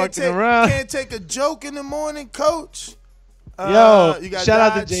up. You fucking around. Can't take a joke in the morning, coach. Yo, shout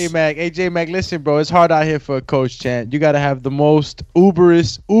out to J-Mac. Hey, J-Mac, listen, bro. It's hard out here for a coach, champ. You got to have the most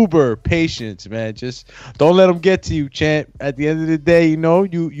uber patience, man. Just don't let them get to you, champ. At the end of the day,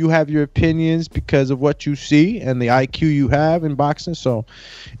 you have your opinions because of what you see and the IQ you have in boxing. So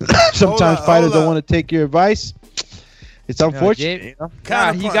sometimes fighters don't want to take your advice. It's unfortunate. He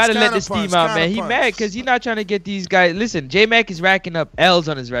got to let the steam out, man. He mad because he's not trying to get these guys. Listen, J-Mac is racking up L's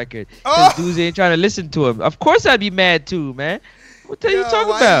on his record because dudes ain't trying to listen to him. Of course I'd be mad too, man. What are you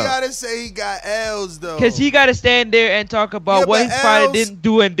talking about? You got to say he got L's, though? Because he got to stand there and talk about what his fighter didn't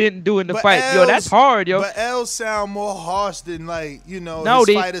do in the fight. Yo, that's hard, yo. But L's sound more harsh than, No,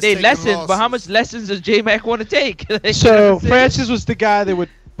 they lessons, but how much lessons does J-Mac want to take? So Francis was the guy that would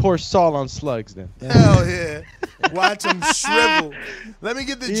pour salt on slugs then. Hell yeah. Watch him shrivel. Let me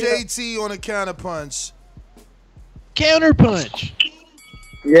get the JT on a counterpunch. Counterpunch.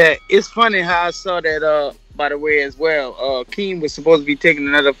 Yeah, it's funny how I saw that, by the way, as well. Keem was supposed to be taking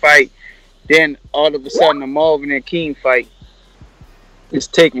another fight. Then, all of a sudden, the Marvin and Keem fight is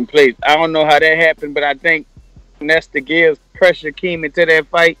taking place. I don't know how that happened, but I think Nesta Gibbs pressured Keem into that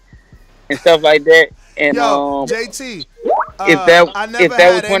fight and stuff like that. And JT,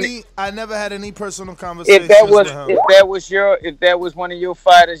 I never had any personal conversations with him. If that was one of your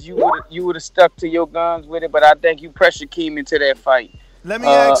fighters, you would have stuck to your guns with it. But I think you pressured Keem into that fight. Let me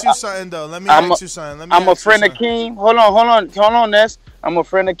ask you something though. I'm a friend of Keem. Hold on, Ness. I'm a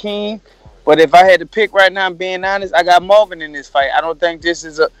friend of Keem. But if I had to pick right now, I'm being honest, I got Marvin in this fight. I don't think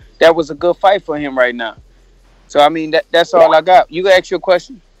that was a good fight for him right now. So I mean that's all I got. You can ask your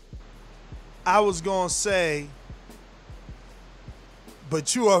question. I was gonna say,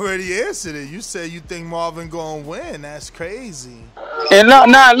 but you already answered it. You said you think Marvin gonna win. That's crazy. And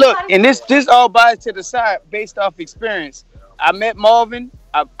look, and this all bias to the side based off experience. I met Marvin.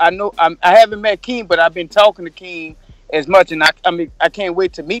 I know I haven't met Keem, but I've been talking to Keem as much, and I can't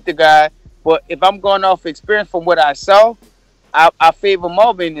wait to meet the guy. But if I'm going off experience from what I saw, I favor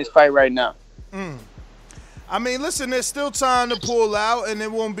Marvin in this fight right now. I mean, listen, there's still time to pull out, and there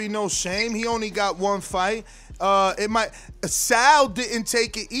won't be no shame. He only got one fight. Sal didn't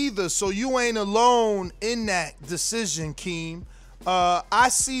take it either, so you ain't alone in that decision, Keem. I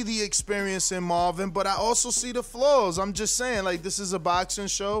see the experience in Marvin, but I also see the flaws. I'm just saying, this is a boxing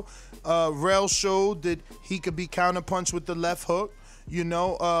show. Rel showed that he could be counterpunched with the left hook.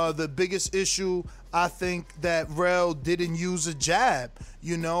 The biggest issue, I think, that Rel didn't use a jab.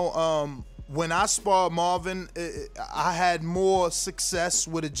 When I sparred Marvin, I had more success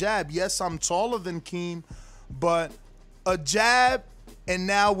with a jab. Yes, I'm taller than Keem, but a jab, and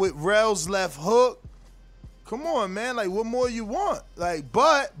now with Rel's left hook, come on, man. What more you want?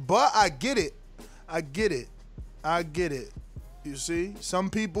 But I get it. I get it. You see? Some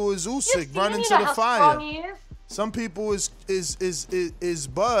people is Usyk running to the fire. Some people is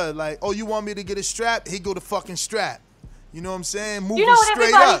Bud. Oh, you want me to get a strap? He go to fucking strap. You know what I'm saying? Moving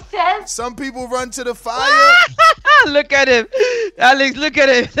straight up. Says? Some people run to the fire. Look at him. Alex, look at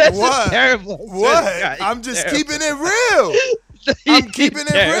him. That's terrible. What? I'm just keeping it real. I'm keeping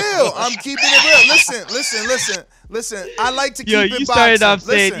it real. I'm keeping it real. Listen. I like to keep it boxing. You started off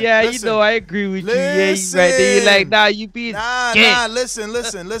saying, you know, I agree with you. Yeah, you right there. You're like, nah, you beat. Nah.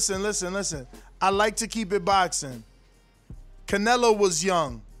 Listen. I like to keep it boxing. Canelo was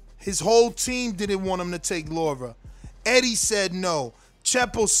young. His whole team didn't want him to take Laura. Eddie said no.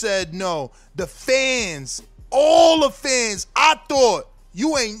 Chepo said no. The fans, all the fans, I thought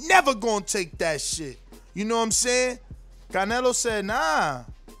you ain't never gonna take that shit. You know what I'm saying? Canelo said, nah,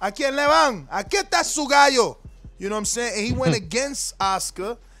 ¿a quién le van? Aquí está su gallo. You know what I'm saying? And he went against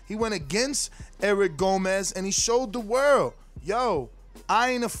Oscar. He went against Eric Gomez, and he showed the world, yo,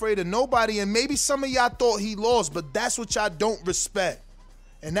 I ain't afraid of nobody. And maybe some of y'all thought he lost, but that's what y'all don't respect.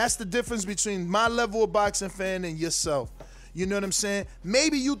 And that's the difference between my level of boxing fan and yourself. You know what I'm saying?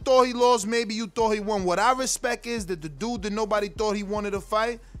 Maybe you thought he lost, maybe you thought he won. What I respect is that the dude that nobody thought he wanted to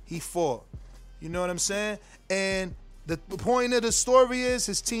fight, he fought. You know what I'm saying? And the point of the story is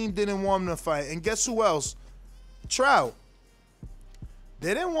his team didn't want him to fight. And guess who else? Trout.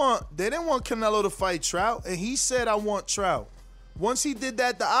 They didn't want Canelo to fight Trout, and he said, I want Trout. Once he did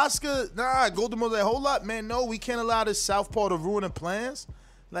that, the Oscar, Golden was like, hold up, man, no, we can't allow this southpaw to ruin the plans.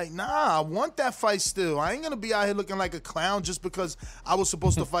 Like, nah, I want that fight still. I ain't going to be out here looking like a clown just because I was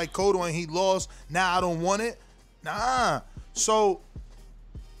supposed to fight Cotto and he lost. Now I don't want it. Nah. So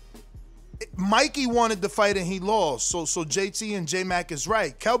Mikey wanted the fight and he lost. So JT and J-Mac is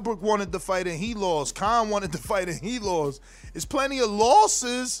right. Kelbrook wanted the fight and he lost. Khan wanted the fight and he lost. There's plenty of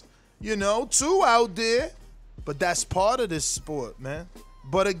losses, you know, too out there. But that's part of this sport, man.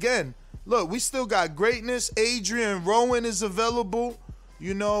 But again, look, we still got greatness. Adrian Rowan is available.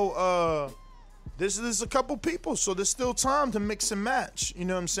 You know, there's a couple people, so there's still time to mix and match. You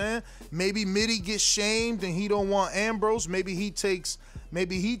know what I'm saying? Maybe Mitty gets shamed and he don't want Ambrose. Maybe he takes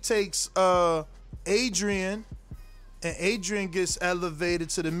Adrian, and Adrian gets elevated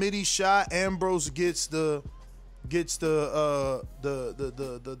to the Mitty shot. Ambrose gets the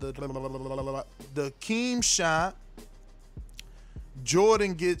Keem shot.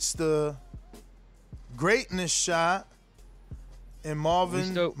 Jordan gets the greatness shot. And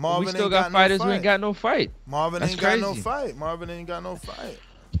Marvin still got fighters who ain't got no fight. Marvin ain't got no fight.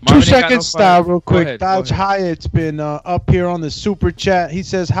 2 seconds style real quick. Dodge Hyatt's been up here on the super chat. He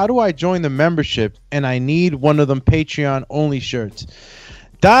says, how do I join the membership? And I need one of them Patreon only shirts.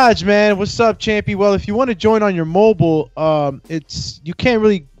 Dodge, man, what's up, Champy? Well, if you want to join on your mobile, you can't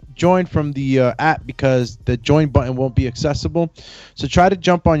really join from the app because the join button won't be accessible. So try to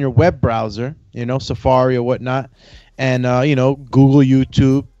jump on your web browser, you know, Safari or whatnot, and you know, Google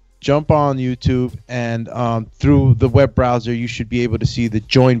YouTube. Jump on YouTube, and through the web browser, you should be able to see the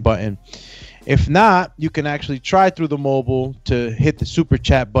join button. If not, you can actually try through the mobile to hit the super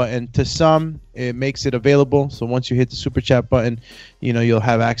chat button. To some, it makes it available. So once you hit the super chat button, you know, you'll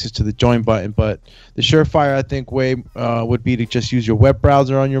have access to the join button. But the surefire, I think, way would be to just use your web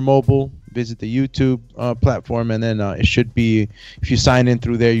browser on your mobile, visit the YouTube platform, and then it should be, if you sign in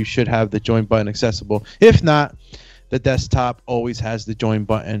through there, you should have the join button accessible. If not, the desktop always has the join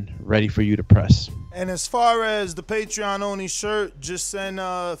button ready for you to press. And as far as the Patreon only shirt, just send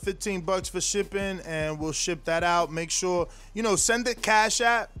 $15 for shipping and we'll ship that out. Make sure, you know, send it Cash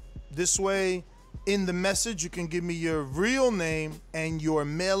App. This way, in the message, you can give me your real name and your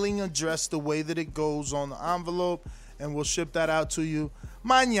mailing address the way that it goes on the envelope, and we'll ship that out to you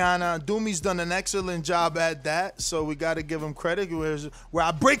mañana. Doomy's done an excellent job at that, so we got to give him credit. Where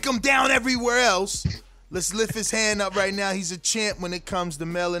I break him down everywhere else. Let's lift his hand up right now. He's a champ when it comes to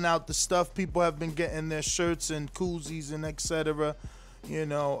mailing out the stuff. People have been getting their shirts and koozies and etc., you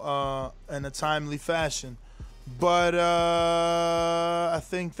know, in a timely fashion. But I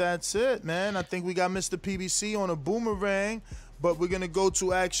think that's it, man. I think we got Mr. PBC on a boomerang, but we're going to go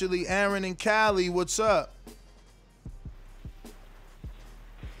to actually Aaron and Cali. What's up?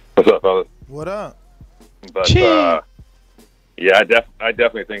 What's up, fellas? What up? But, yeah, I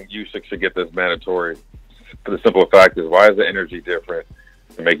definitely think Usyk should get this mandatory. For the simple fact is, why is the energy different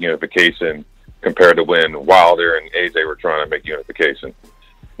to make unification compared to when Wilder and AJ were trying to make unification?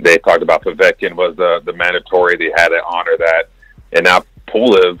 They talked about Povetkin was the mandatory. They had to honor that. And now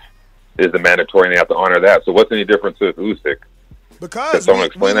Pulev is the mandatory, and they have to honor that. So what's any difference with Usyk? Because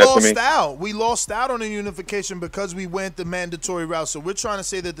we lost out. We lost out on the unification because we went the mandatory route. So we're trying to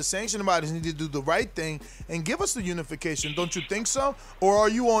say that the sanctioning bodies need to do the right thing and give us the unification. Don't you think so? Or are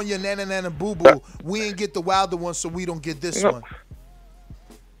you on your nana boo boo? We ain't get the Wilder one, so we don't get this one.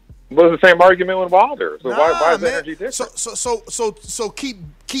 Well, it's the same argument with Wilder. So why is the energy different? So keep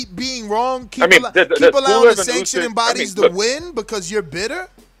being wrong. Keep allowing the sanctioning bodies to win because you're bitter.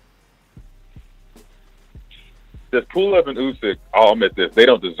 does Pulev and Usyk? I'll admit this: they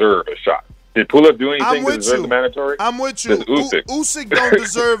don't deserve a shot. Did Pulev do anything to deserve the mandatory? I'm with you. Usyk don't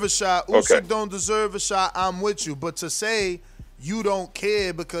deserve a shot. Usyk Okay. don't deserve a shot. I'm with you. But to say you don't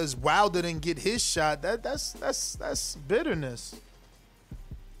care because Wilder didn't get his shot, that's bitterness.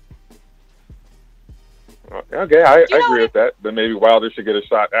 Okay, I agree with that. Then maybe Wilder should get a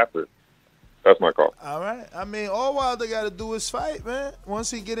shot after. That's my call. All right. I mean, all Wilder got to do is fight, man.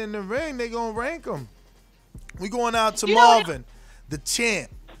 Once he get in the ring, they gonna rank him. We going out to Marvin, the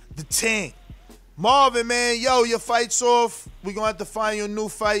champ, the tank. Marvin, man, yo, your fight's off. We gonna have to find you a new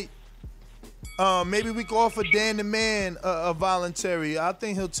fight. Maybe we can offer Dan the Man a voluntary. I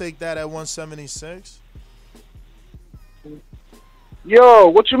think he'll take that at 176. Yo,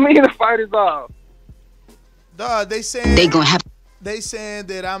 what you mean the fight is off? Dog, they saying they saying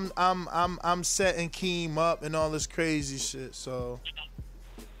that I'm setting Keem up and all this crazy shit. So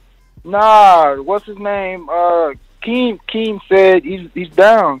Nah, what's his name? Keem said he's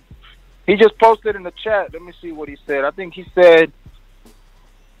down. He just posted in the chat. Let me see what he said. I think he said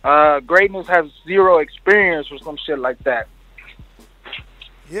greatness has zero experience or some shit like that.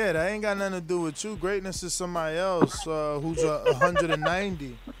 yeah, that ain't got nothing to do with you. Greatness is somebody else who's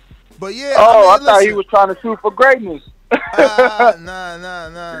 190. But yeah, I mean, thought he was trying to shoot for greatness. Nah.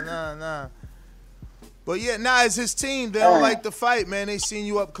 But yeah, it's his team. They don't like the fight, man. They seen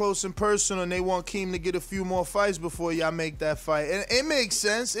you up close and personal, and they want Keem to get a few more fights before y'all make that fight. And it makes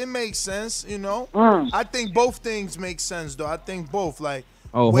sense. It makes sense, you know. I think both things make sense, though. I think both. Like,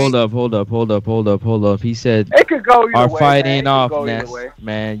 Oh, hold up. He said it could go either our way, fight man. ain't It could off, go either Ness. way.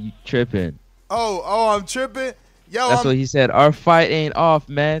 Man, you tripping. Oh, I'm tripping. Yo, That's what he said. Our fight ain't off,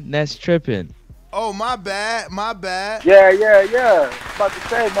 man. Ness tripping. Oh, my bad. Yeah. About to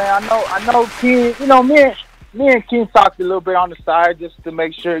say, man, I know Keem, you know, me and Keem talked a little bit on the side just to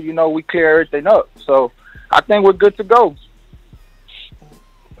make sure, you know, we clear everything up. So I think we're good to go.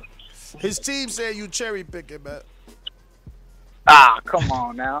 His team said you cherry picking, man. Come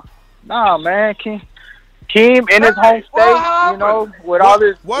on now. Nah, man, Keem in his home state, you know, with all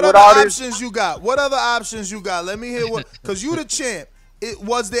this. What with other all options you got? What other options you got? Let me hear what. Cause you the champ.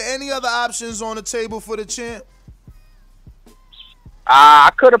 Was there any other options on the table for the champ?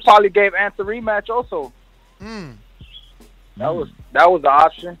 I could have probably gave Ant the rematch also. That was the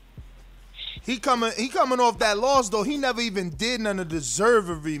option. He coming off that loss though. He never even did none to deserve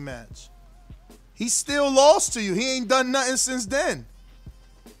a rematch. He still lost to you. He ain't done nothing since then.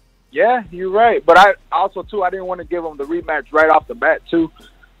 Yeah, you're right. But I also too, I didn't want to give him the rematch right off the bat too.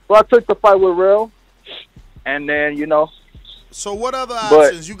 So I took the fight with Real, and then you know. So what other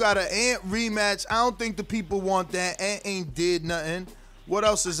options? You got an Ant rematch. I don't think the people want that. Ant ain't did nothing. What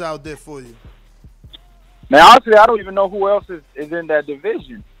else is out there for you? Man, honestly, I don't even know who else is in that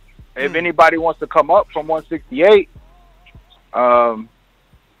division. If anybody wants to come up from 168,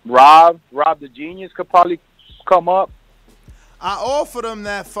 Rob the Genius could probably come up. I offered him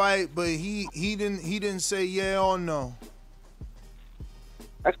that fight, but he didn't say yeah or no.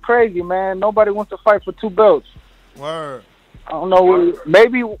 That's crazy, man. Nobody wants to fight for 2 belts. Word. I don't know.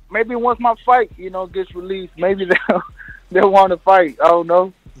 Maybe once my fight, you know, gets released, maybe they'll want to fight. I don't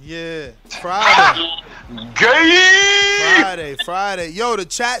know. Yeah, Friday. Friday. Yo, the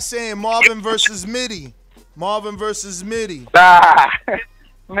chat saying Marvin versus Mitty. Nah,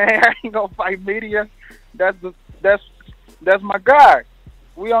 man, I ain't gonna fight Media. That's my guy.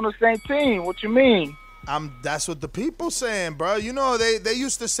 We on the same team. What you mean? That's what the people saying, bro. You know, they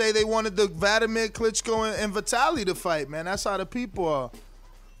used to say they wanted the Vladimir Klitschko and Vitaly to fight, man. That's how the people are.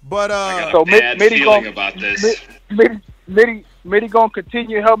 But I got a bad feeling about this. Mitty gonna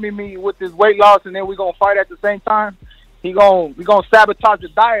continue helping me with this weight loss, and then we gonna fight at the same time. We gonna sabotage the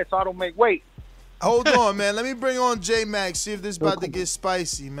diet so I don't make weight. Hold on, man. Let me bring on J Mac. See if this about to get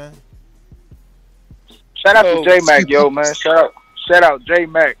spicy, man. Shout out to J Mac, yo, man. Shout out J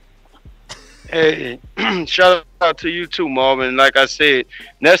Mac. Hey, shout out to you too, Marvin. Like I said,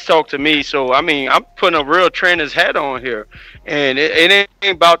 Ness talked to me, so I mean, I'm putting a real trainer's hat on here, and it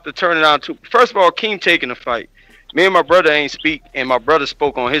ain't about to turn it on. First of all, Keem taking the fight. Me and my brother ain't speak, and my brother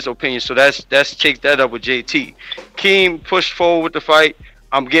spoke on his opinion, so that's takes that up with JT. Keem pushed forward with the fight.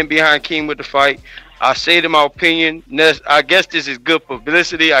 I'm getting behind Keem with the fight. I say to my opinion, I guess this is good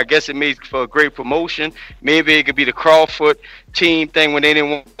publicity. I guess it makes for a great promotion. Maybe it could be the Crawford team thing when they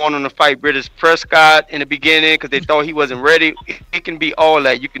didn't want him to fight British Prescott in the beginning because they thought he wasn't ready. It can be all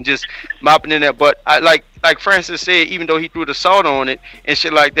that. You can just mop it in there. But I like Francis said, even though he threw the salt on it and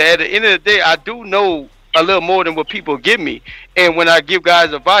shit like that, at the end of the day, I do know a little more than what people give me. And when I give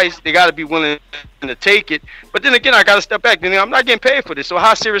guys advice, they got to be willing to take it. But then again, I got to step back. Then I'm not getting paid for this, so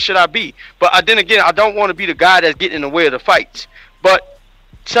how serious should I be? But then again, I don't want to be the guy that's getting in the way of the fights. But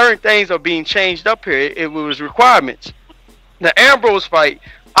certain things are being changed up here. It was requirements. The Ambrose fight,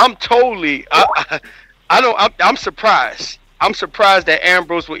 I'm surprised. I'm surprised that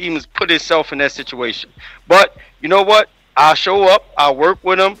Ambrose would even put himself in that situation. But you know what? I'll show up. I'll work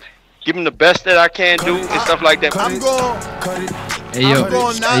with him. Give him the best that I can do and stuff like that. I'm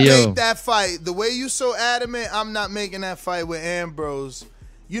going to not make that fight. The way you so adamant, I'm not making that fight with Ambrose.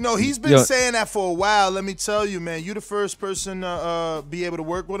 You know, he's been saying that for a while. Let me tell you, man, you're the first person to be able to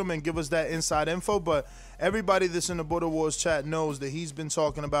work with him and give us that inside info. But everybody that's in the Border Wars chat knows that he's been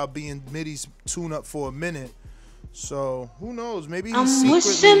talking about being Mitty's tune-up for a minute. So who knows? Maybe he's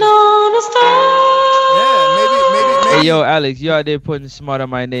secretly. Maybe. Hey, yo, Alex, you out there putting smart on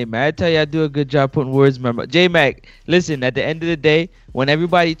my name, man. I tell you, I do a good job putting words in my mouth. J-Mac, listen, at the end of the day, when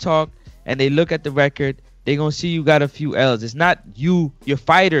everybody talk and they look at the record, they gonna see you got a few L's. It's not you, your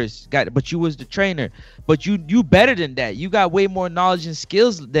fighters got it, but you was the trainer. But you better than that. You got way more knowledge and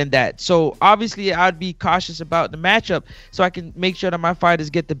skills than that. So obviously I'd be cautious about the matchup so I can make sure that my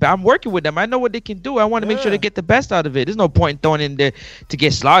fighters get the best. I'm working with them. I know what they can do. I want to make sure they get the best out of it. There's no point in throwing in there to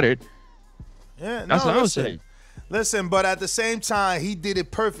get slaughtered. Yeah, that's what I was saying. Listen, but at the same time, he did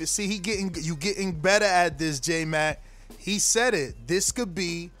it perfect. See, you getting better at this, J-Mac. He said it. This could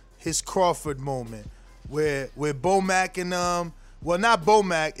be his Crawford moment. Where Bomac and well, not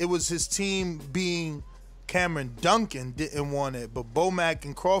Bomac, it was his team being Cameron Duncan didn't want it, but Bomac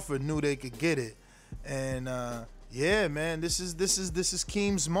and Crawford knew they could get it. And yeah, man, this is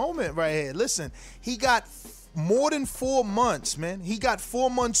Keem's moment right here. Listen, he got more than 4 months, man. He got 4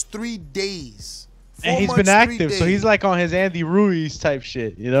 months, 3 days. And he's been active, so he's like on his Andy Ruiz type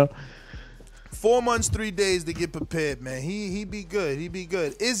shit, you know? 4 months, 3 days to get prepared, man. He be good. He be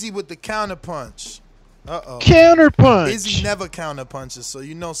good. Izzy with the counterpunch. Uh-oh. Counterpunch. Izzy never counterpunches, so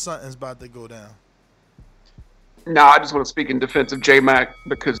you know something's about to go down. No, I just want to speak in defense of J-Mac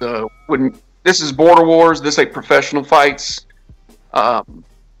because when this is Border Wars, this ain't professional fights.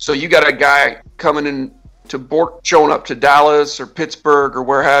 So you got a guy coming in showing up to Dallas or Pittsburgh or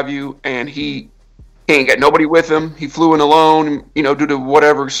where have you, and he ain't got nobody with him. He flew in alone, you know, due to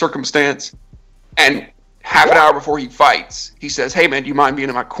whatever circumstance. And half an hour before he fights, he says, "Hey man, do you mind being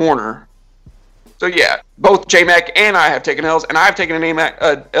in my corner?" So yeah, both J-Mac and I have taken L's, and I've taken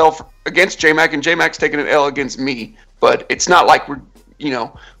an L against J-Mac, and J-Mac's taken an L against me. But it's not like we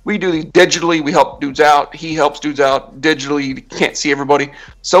do these digitally. We help dudes out. He helps dudes out digitally. You can't see everybody,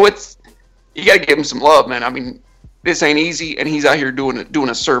 so you got to give him some love, man. I mean, this ain't easy, and he's out here doing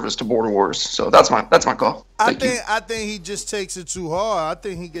a service to Border Wars. So that's my call. I think he just takes it too hard. I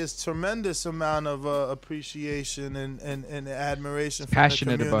think he gets tremendous amount of appreciation and admiration. From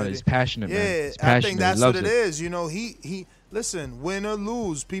passionate the about it. He's passionate. Yeah, man. He's passionate. I think that's what it is. You know, he listen, win or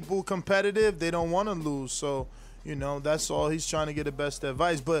lose. People competitive, they don't want to lose. So you know, that's all. He's trying to get the best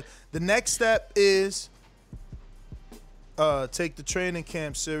advice. But the next step is take the training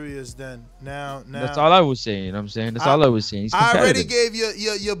camp serious. Then now that's all I was saying. You know what I'm saying? That's all I was saying. I already gave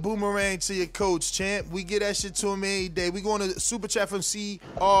your boomerang to your coach, champ. We get that shit to him any day. We going to super chat from CRB.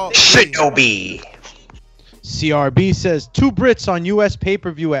 CRB says 2 Brits on US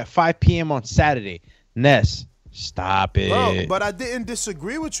pay-per-view at 5 p.m. on Saturday. Ness, stop it. Bro, but I didn't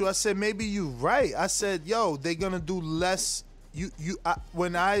disagree with you. I said maybe you right. I said, yo, they're gonna do less.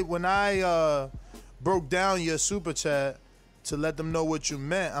 When I broke down your super chat to let them know what you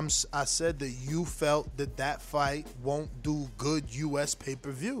meant, I said that you felt that fight won't do good U.S.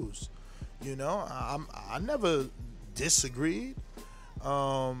 pay-per-views. You know, I never disagreed.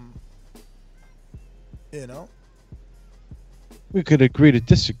 You know, we could agree to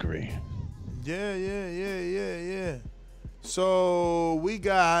disagree. Yeah. So we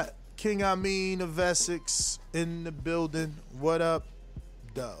got King Amin of Essex in the building. What up,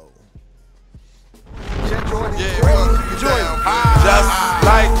 though? Just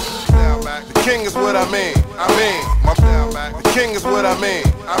like the king is what I mean. The king is what I mean.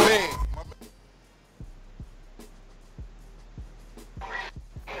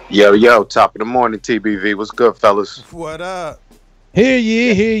 Yo, top of the morning, TBV. What's good, fellas? What up? Hear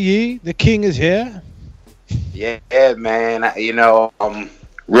ye. The king is here. Yeah, man.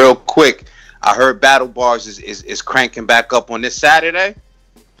 Real quick, I heard Battle Bars is cranking back up on this Saturday.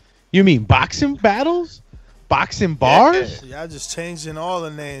 You mean boxing battles? Boxing bars? Yeah, just changing all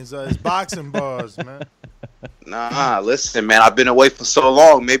the names. It's boxing bars, man. Nah, listen, man. I've been away for so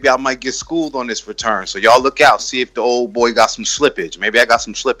long. Maybe I might get schooled on this return. So y'all look out. See if the old boy got some slippage. Maybe I got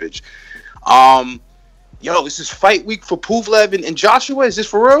some slippage. Yo, is this fight week for Puvlev and Joshua? Is this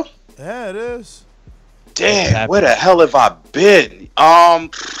for real? Yeah, it is. Damn, where the hell have I been?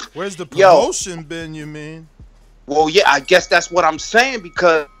 Where's the promotion been, you mean? Well, yeah, I guess that's what I'm saying,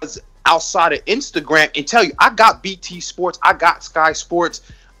 because outside of Instagram, and tell you, I got BT Sports, I got Sky Sports.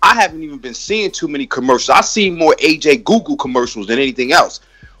 I haven't even been seeing too many commercials. I see more AJ Google commercials than anything else.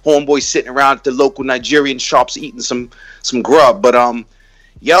 Homeboy sitting around at the local Nigerian shops eating some grub. But I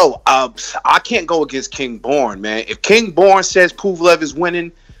can't go against King Born, man. If King Born says Puvlev is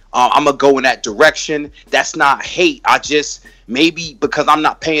winning, I'm gonna go in that direction. That's not hate. I just, maybe because I'm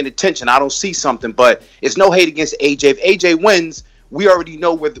not paying attention, I don't see something. But it's no hate against AJ. If AJ wins, we already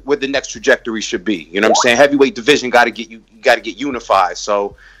know where the next trajectory should be. You know what I'm saying? Heavyweight division got to get unified.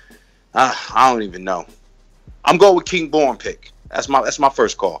 So I don't even know. I'm going with King Born pick. That's my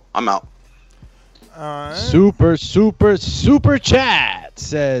first call. I'm out. Super chat,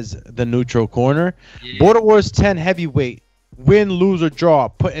 says the neutral corner. Yeah. Border Wars 10 heavyweight. Win, lose, or draw.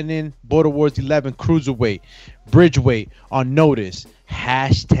 Putting in Border Wars 11 cruiserweight. Bridgeweight on notice.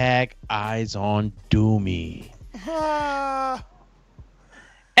 Hashtag eyes on Doomy.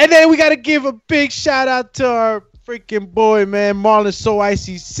 And then we got to give a big shout out to our freaking boy, man, Marlon So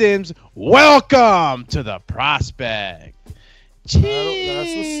Icy Sims. Welcome to the prospect. That's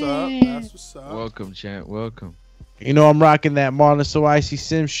what's up. That's what's up. Welcome, champ. Welcome. You know I'm rocking that Marlon So Icy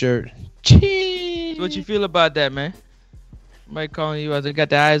Sims shirt. Cheese. What you feel about that, man? Somebody calling you. I got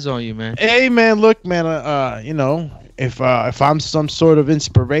the eyes on you, man. Hey, man, look, man. If I'm some sort of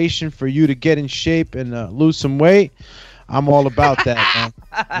inspiration for you to get in shape and lose some weight, I'm all about that,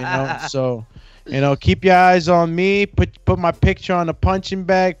 man. So keep your eyes on me. Put my picture on the punching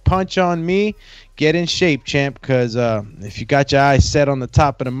bag. Punch on me. Get in shape, champ. Because if you got your eyes set on the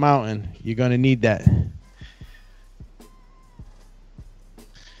top of the mountain, you're gonna need that.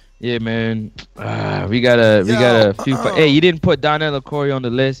 Yeah, man. We got a few. Hey, you didn't put Donnell Corey on the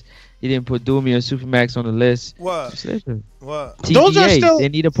list. You didn't put Doomy or Supermax on the list. What? TBA, Those are still. They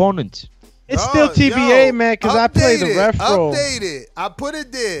need opponents. It's still TBA, man. Because I play the ref role. Update it. I put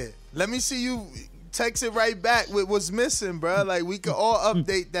it there. Let me see you text it right back with what's missing, bro. Like we could all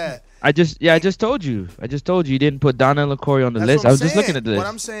update that. I just told you. You didn't put Donnell Corey on the list. I was just looking at the list. What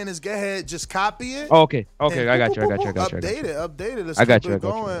I'm saying is, go ahead, just copy it. Oh, okay. I got you. Update it. Let's keep it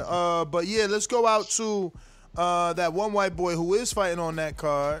going. But yeah, let's go out to that one white boy who is fighting on that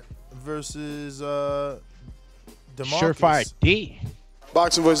card versus DeMarcus. Surefire D.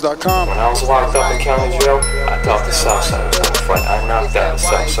 BoxingVoice.com. When I was locked up in county jail, I thought the Southside was going to fight. I knocked out the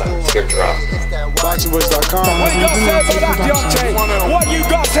Southside. Skip drop. BoxingVoice.com. What you got to say about that, Deontay? What you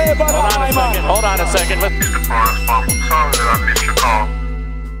got to say about that, Hold on a second.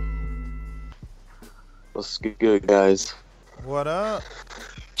 What's good, guys? What up?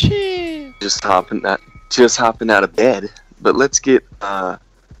 Cheers. Just hopping out of bed. But let's get the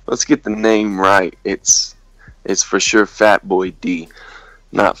name right. It's for sure Fat Boy D.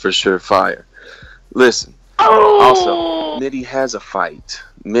 Not for sure Fire. Listen. Also, Mitty has a fight.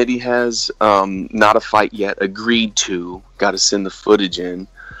 Mitty has not a fight yet. Agreed to. Got to send the footage in.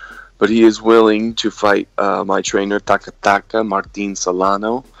 But he is willing to fight my trainer Takataka Martin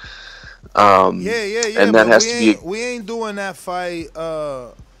Solano. And that has to be. We ain't doing that fight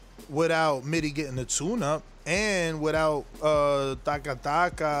without Mitty getting the tune-up. And without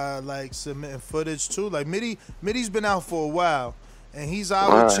Takataka like submitting footage too. Like Mitty's been out for a while. And he's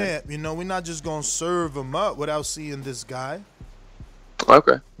our champ. You know, we're not just going to serve him up without seeing this guy.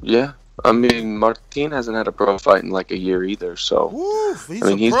 Okay. Yeah. I mean, Martin hasn't had a pro fight in like a year either. So, he's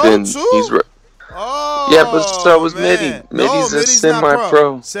been. Yeah, but so was Mitty. Mitty's a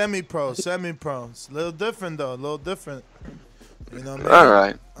semi-pro. Semi-pro. It's a little different, though. A little different. You know what I mean? All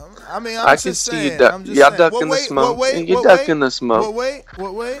right. I can see you. Y'all ducking the smoke. You're ducking the smoke.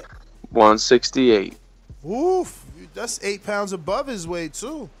 What weight? 168. Oof. That's 8 pounds above his weight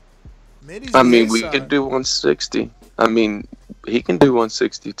too. Mitty's we could do 160. He can do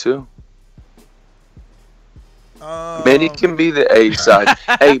 160 too. Mitty can be the A side.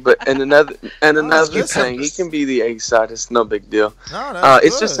 Hey, but another thing, he can be the A side. It's no big deal.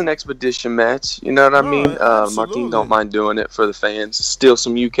 It's just an expedition match. You know what I mean? Martin don't mind doing it for the fans. Steal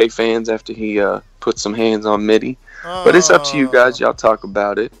some UK fans after he put some hands on Mitty. But it's up to you guys. Y'all talk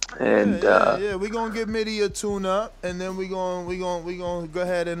about it. And we're gonna give Mitty a tune up, and then we gonna go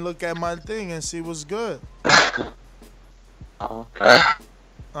ahead and look at my thing and see what's good. Okay.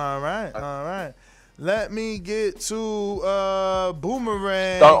 All right. Let me get to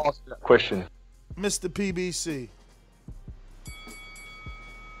Boomerang. Don't answer that question. Mr. PBC.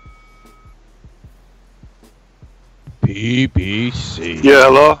 PBC. Yeah,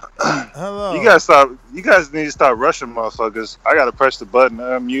 hello. Hello. You guys need to stop rushing, motherfuckers. I gotta press the button to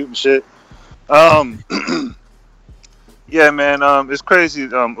unmute and shit. Yeah, man. It's crazy.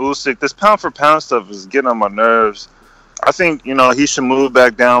 Usyk, this pound for pound stuff is getting on my nerves. I think he should move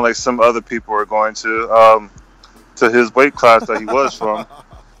back down like some other people are going to his weight class that he was from.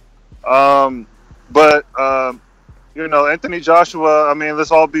 But Anthony Joshua. I mean,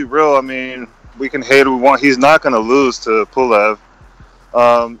 let's all be real. I mean, we can hate who we want. He's not going to lose to Pulev,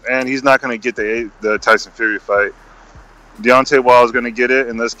 and he's not going to get the Tyson Fury fight. Deontay Wilder's going to get it,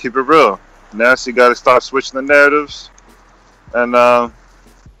 and let's keep it real. Ness, you got to stop switching the narratives, and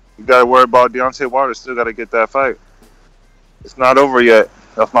you got to worry about Deontay Wilder. Still got to get that fight. It's not over yet.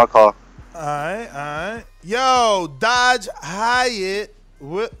 That's my call. All right. Yo, Dodge Hyatt.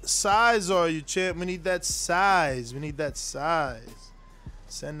 What size are you, champ? We need that size.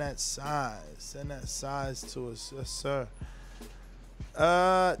 Send that size to us. Yes, sir.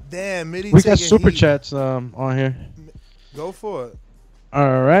 Damn, Mitty. We got super chats on here. Go for it.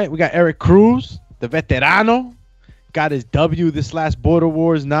 All right. We got Eric Cruz, the veterano. Got his W this last Border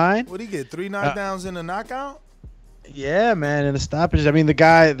Wars 9. What'd he get? 3 knockdowns in a knockout? Yeah, man, in the stoppage. I mean, the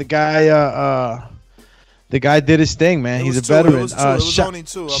guy did his thing, man. He's a veteran. It was only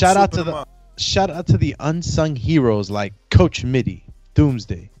 2. Shout out to the unsung heroes like Coach Mitty,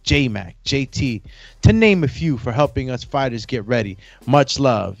 Doomsday, J-Mac, JT, to name a few, for helping us fighters get ready. Much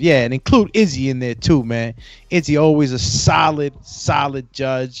love. Yeah, and include Izzy in there too, man. Izzy always a solid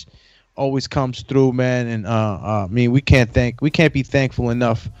judge. Always comes through, man. And I mean, we can't be thankful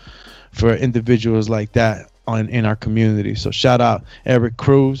enough for individuals like that in our community. So shout out Eric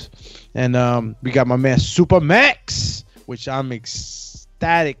Cruz. And we got my man Super Max, which I'm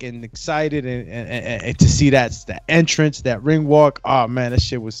ecstatic and excited and to see that entrance, that ring walk. Oh man, that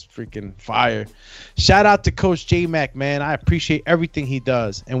shit was freaking fire. Shout out to Coach J Mac, man. I appreciate everything he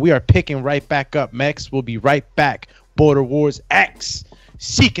does. And we are picking right back up. Max will be right back. Border Wars X,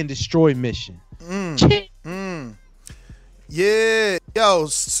 Seek and Destroy mission. Yeah. Yo,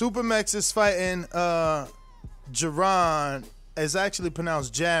 Super Max is fighting Jaron. It's actually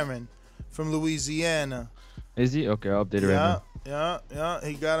pronounced Jaron from Louisiana. Is he? Okay, I'll update it right now. Yeah.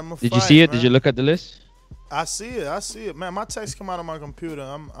 He got him a fight. Did you see it? Man. Did you look at the list? I see it. Man, my text come out of my computer.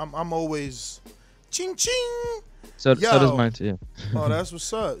 I'm always ching ching. So does mine too. Yeah. Oh, that's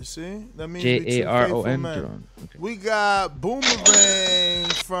what's up. You see? That means Jaron. Okay. We got Boomerang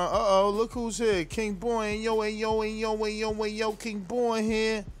from. Look who's here. King Boy. Yo, King Boy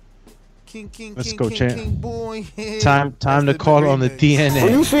here. King Boy here. Time to call on the DNA.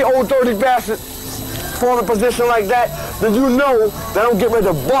 When you see old dirty bastard fall in a position like that, then you know that I'm getting ready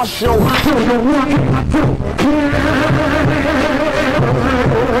to bust your.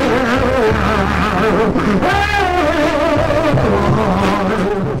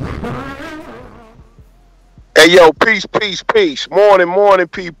 Hey, yo, peace. Morning,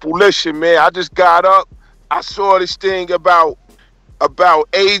 people. Listen, man, I just got up. I saw this thing about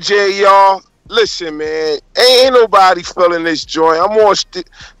AJ, y'all. Listen, man, ain't nobody feeling this joint. I'm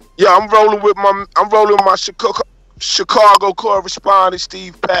rolling with my Chicago correspondent,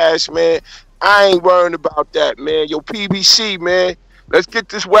 Steve Pash, man. I ain't worrying about that, man. Yo, PBC, man. Let's get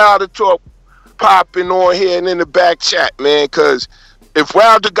this Wilder talk popping on here and in the back chat, man, because if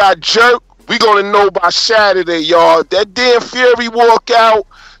Wilder got jerked, we gonna know by Saturday, y'all. That damn Fury walkout,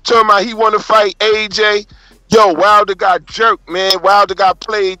 talking about he want to fight AJ. Yo, Wilder got jerked, man. Wilder got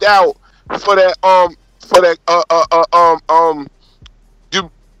played out for that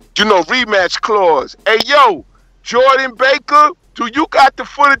rematch clause. Hey, yo, Jordan Baker, do you got the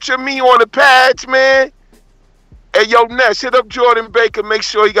footage of me on the pads, man? Hey, yo, Ness, hit up Jordan Baker. Make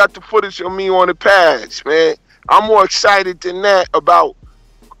sure he got the footage of me on the pads, man. I'm more excited than that about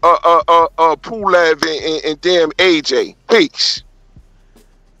Pulev and damn AJ. Peace.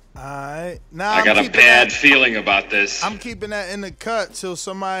 Alright. Now I got a bad feeling about this. I'm keeping that in the cut till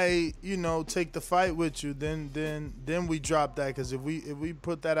somebody, take the fight with you. Then we drop that, because if we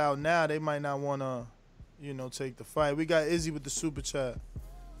put that out now, they might not want to, take the fight. We got Izzy with the super chat.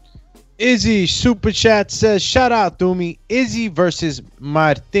 Izzy super chat says, shout out to me. Izzy versus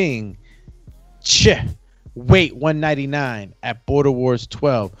Martin. Weight 199 at Border Wars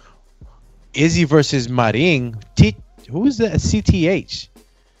 12. Izzy versus Marin. Who is that? CTH.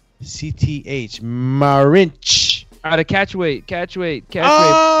 Marinch. The catch weight.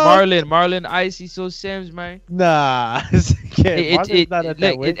 Marlon Icy So Sims, man. Nah. It's not at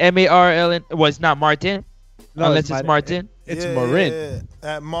that weight. MARLN. Well, it's not Martin. No, unless it's Martin. It's Marin. Yeah.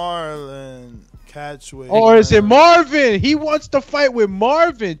 At Marlon catchweight. Or is it Marvin? He wants to fight with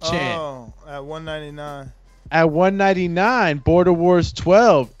Marvin, champ. Oh, at 199. at 199. Border Wars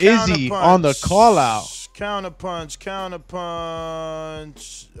 12. Izzy on the call out. Counterpunch.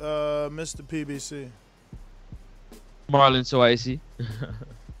 Mr. PBC. Marlon So Icy.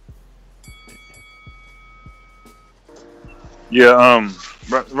 Yeah,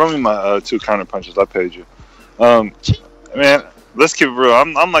 run me my 2 counter punches. I paid you. Man, let's keep it real.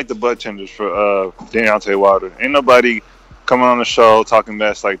 I'm like the butt tenders for Deontay Wilder. Ain't nobody coming on the show talking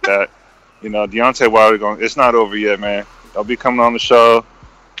mess like that. You know, Deontay Wilder it's not over yet, man. I'll be coming on the show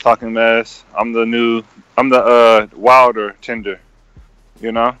talking mess. I'm the Wilder tender.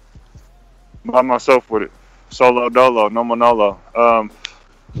 You know, by myself with it. Solo dolo, no manolo.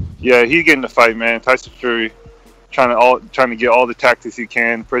 Yeah, he getting the fight, man. Tyson Fury trying to get all the tactics he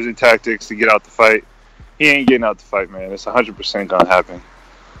can, prison tactics to get out the fight. He ain't getting out the fight, man. It's 100% gonna happen.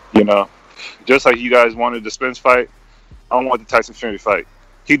 You know, just like you guys wanted the Spence fight, I want the Tyson Fury fight.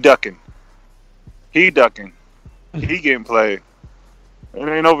 He ducking. He getting played. It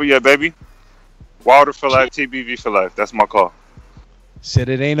ain't over yet, baby. Wilder for life, TBV for life. That's my call. Said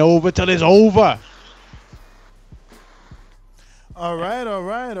it ain't over till it's over. All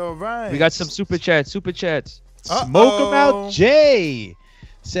right. We got some super chats. Smoke 'em out, Jay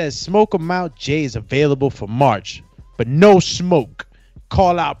says Smoke 'em out. Jay is available for March, but no smoke.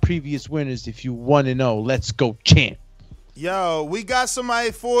 Call out previous winners if you want to know. Let's go, champ. Yo, we got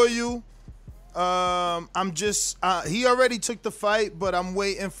somebody for you. He already took the fight, but I'm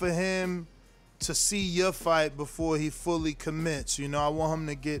waiting for him to see your fight before he fully commits. You know, I want him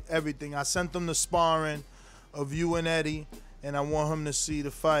to get everything. I sent him the sparring of you and Eddie, and I want him to see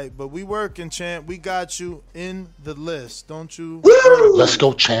the fight. But we working, champ. We got you in the list. Don't you? Let's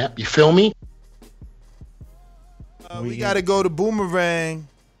go, champ. You feel me? We got to go to Boomerang.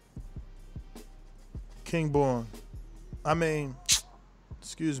 Kingborn.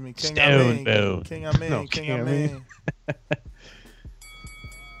 Excuse me. King Amin.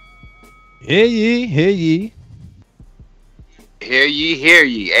 Hear ye. Hear ye.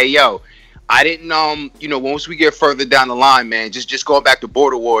 Hey, yo. I didn't, once we get further down the line, man, just going back to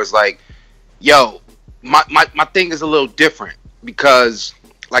Border Wars, like, yo, my thing is a little different because,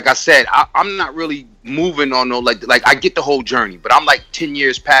 like I said, I'm not really moving on like I get the whole journey, but I'm like 10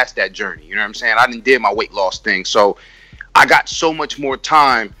 years past that journey. You know what I'm saying? I didn't did my weight loss thing, so I got so much more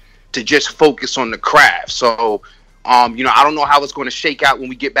time to just focus on the craft. So, I don't know how it's going to shake out when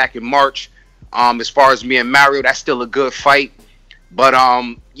we get back in March. As far as me and Mario, that's still a good fight. But,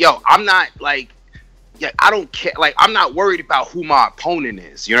 yo, I'm not, I don't care. Like, I'm not worried about who my opponent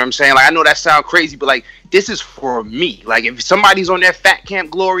is. You know what I'm saying? Like, I know that sounds crazy, but, like, this is for me. Like, if somebody's on that Fat Camp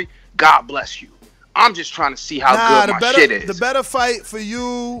Glory, God bless you. I'm just trying to see how good my shit is. The better fight for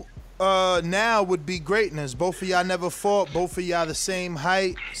you now would be Greatness. Both of y'all never fought. Both of y'all the same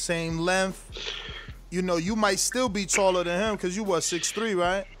height, same length. You know, you might still be taller than him because you was 6'3",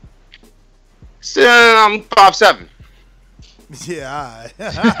 right? I'm 5'7". Yeah, all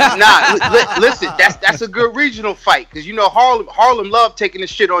right. Listen, that's a good regional fight because you know Harlem love taking the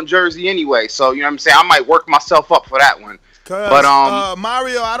shit on Jersey anyway. So you know what I'm saying. I might work myself up for that one. But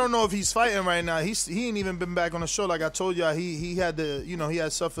Mario, I don't know if he's fighting right now. He ain't even been back on the show. Like I told y'all, he had to, he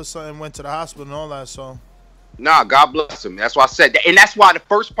had suffered something, went to the hospital and all that. So nah, God bless him. That's why I said that, and that's why the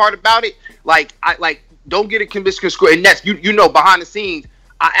first part about it, I don't get it misconstrued. And that's you know behind the scenes,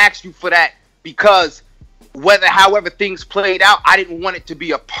 I asked you for that because. However things played out, I didn't want it to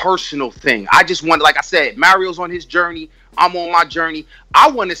be a personal thing. I just wanted, like I said, Mario's on his journey. I'm on my journey.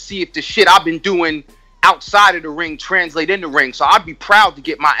 I want to see if the shit I've been doing outside of the ring translate in the ring. So I'd be proud to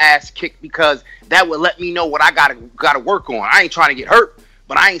get my ass kicked because that would let me know what I gotta work on. I ain't trying to get hurt,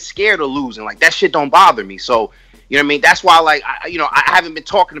 but I ain't scared of losing. Like that shit don't bother me. So you know what I mean? That's why, I haven't been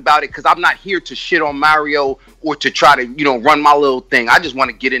talking about it because I'm not here to shit on Mario or to try to, run my little thing. I just want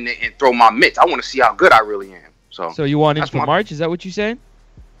to get in there and throw my mitts. I want to see how good I really am. So you want in for March? Is that what you're saying?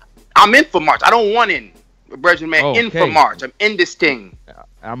 I'm in for March. I don't want in, Brethren, man. In for March. I'm in this thing.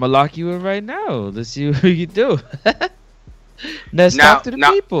 I'm going to lock you in right now. Let's see what you do. Let's talk to the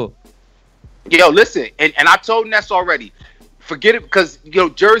people. Yo, listen. And I told Ness already. Forget it because,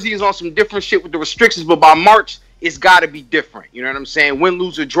 Jersey is on some different shit with the restrictions. But by March, it's got to be different. You know what I'm saying? Win,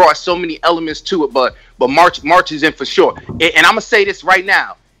 lose, or draw. So many elements to it. But March is in for sure. And I'm going to say this right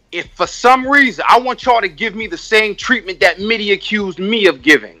now. If for some reason, I want y'all to give me the same treatment that Mitty accused me of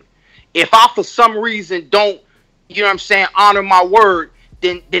giving. If I, for some reason, don't, honor my word,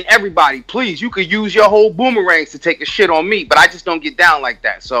 then everybody, please, you could use your whole boomerangs to take a shit on me. But I just don't get down like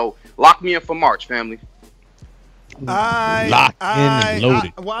that. So lock me in for March, family. Locked in and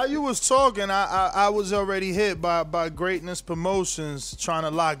loaded. While you was talking, I was already hit by Greatness Promotions trying to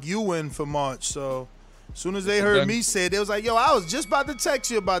lock you in for March. So As soon as they heard me say it, they was like, yo, I was just about to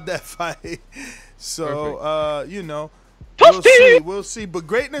text you about that fight. So, you know, we'll see. But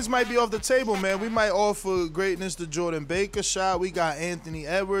greatness might be off the table, man. We might offer greatness to Jordan Baker shot. We got Anthony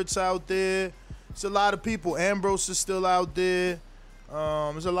Edwards out there. There's a lot of people. Ambrose is still out there.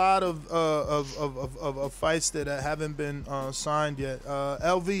 There's a lot of fights that haven't been signed yet.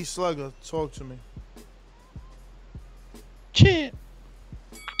 LV Slugger, talk to me. Chip.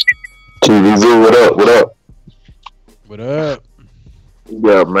 TVZ, what up? What up? What up?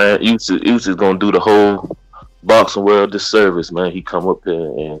 Yeah, man. Usyk gonna do the whole boxing world disservice, man. He come up here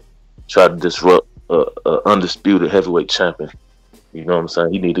and try to disrupt a undisputed heavyweight champion. You know what I'm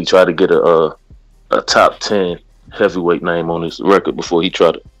saying? He need to try to get a top 10 heavyweight name on his record before he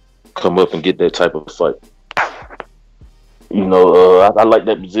try to come up and get that type of fight. You know, I like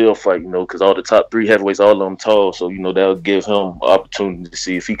that Brazil fight, you know, because all the top 3 heavyweights, all of them tall. So, you know, that'll give him opportunity to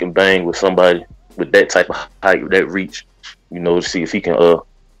see if he can bang with somebody with that type of height, with that reach, you know, to see if he can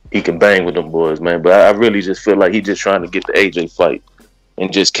bang with them boys, man. But I really just feel like he's just trying to get the AJ fight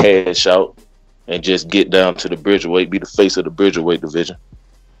and just cash out and just get down to the Bridgerweight, be the face of the Bridgerweight division.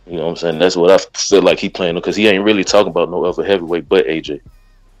 You know what I'm saying? That's what I feel like he playing, because he ain't really talking about no other heavyweight but AJ.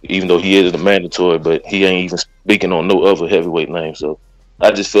 Even though he is the mandatory, but he ain't even speaking on no other heavyweight name. So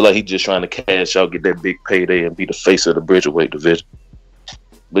I just feel like he's just trying to cash out, get that big payday, and be the face of the Bridgerweight division.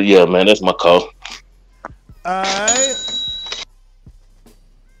 But yeah, man, that's my call. Alright.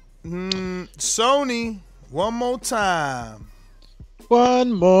 Sony, one more time.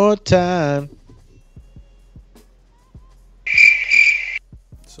 One more time.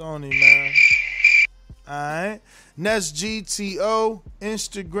 Sony, man. Alright. Nest GTO,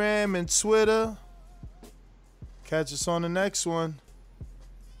 Instagram and Twitter. Catch us on the next one.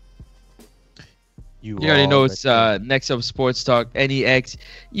 You already know it's Next Up Sports Talk, NEX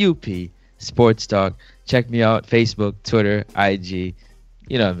UP Sports Talk. Check me out, Facebook, Twitter, IG.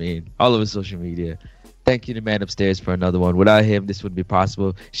 You know what I mean? All over social media. Thank you to Man Upstairs for another one. Without him, this wouldn't be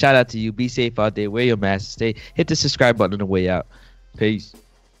possible. Shout out to you. Be safe out there. Wear your mask. Stay. Hit the subscribe button on the way out. Peace.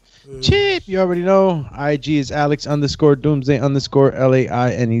 Chip, you already know. IG is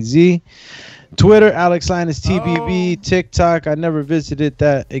Alex_Doomsday_LAINEZ. Twitter, Alex Linus TBV. TikTok, I never visited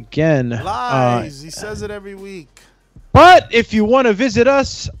that again. Lies. He says it every week. But if you want to visit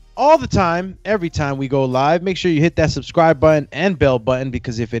us all the time, every time we go live, make sure you hit that subscribe button and bell button,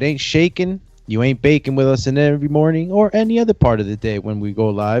 because if it ain't shaking, you ain't baking with us in every morning or any other part of the day when we go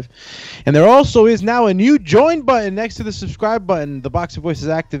live. And there also is now a new join button next to the subscribe button. The Boxing Voice has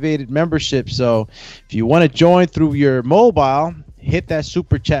activated membership. So if you want to join through your mobile, hit that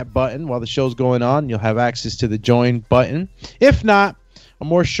super chat button while the show's going on. You'll have access to the join button. If not, a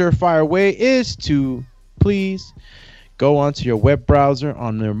more surefire way is to please go onto your web browser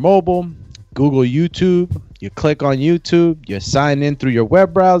on your mobile, Google YouTube. You click on YouTube, you sign in through your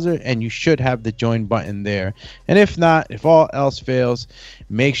web browser, and you should have the join button there. And if not, if all else fails,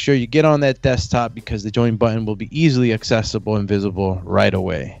 make sure you get on that desktop, because the join button will be easily accessible and visible right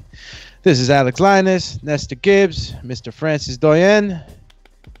away. This is Alex Linus, Nestor Gibbs, Mr. Francis Doyen.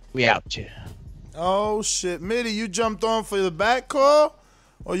 We out here. Oh, shit. Mitty, you jumped on for the back call?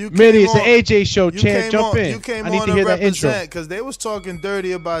 Or you Mitty, it's the AJ show, champ. Jump in. You came I need on to hear that intro. because they was talking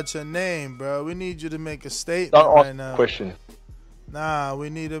dirty about your name, bro. We need you to make a statement right now. Question. Nah,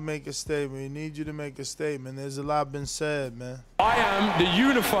 we need to make a statement. We need you to make a statement. There's a lot been said, man. I am the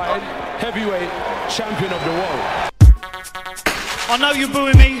unified heavyweight champion of the world. I know you're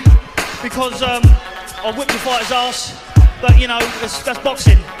booing me because I whipped the fighter's ass, but you know, that's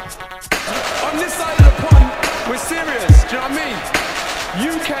boxing. On this side of the pond, we're serious, do you know what I mean?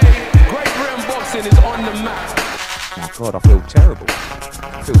 UK Great Britain boxing is on the map. Oh God, I feel terrible.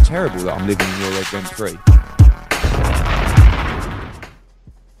 I feel terrible that I'm living in your rent-free.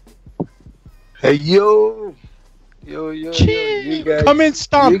 Hey, yo. Yo, you guys. Come in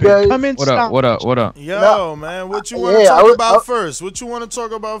stomping. Come in stomping. What up? Yo, man, what you want to talk about first? What you want to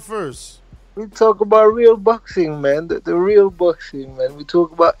talk about first? We talk about real boxing, man. The real boxing, man. We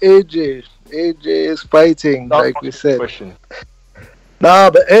talk about AJ. AJ is fighting, like we said. Question.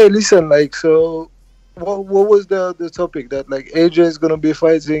 Nah, but hey, listen, like, so what was the topic? That like AJ is gonna be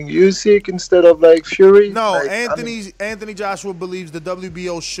fighting Usyk instead of like Fury? No, like, Anthony Joshua believes the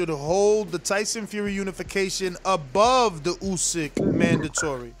WBO should hold the Tyson Fury unification above the Usyk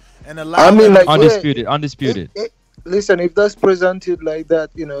mandatory and allow. I mean, like, undisputed. Listen, if that's presented like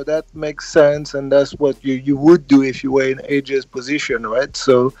that, you know, that makes sense, and that's what you would do if you were in AJ's position, right?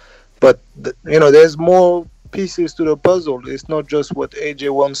 So, but you know, there's more pieces to the puzzle. It's not just what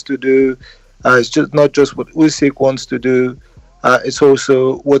AJ wants to do. It's just not just what Usyk wants to do. it's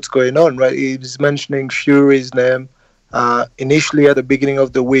also what's going on, right? He's mentioning Fury's name. Initially, at the beginning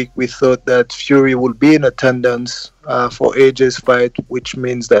of the week, we thought that Fury would be in attendance for AJ's fight, which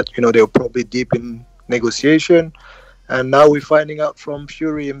means that, they're probably deep in negotiation. And now we're finding out from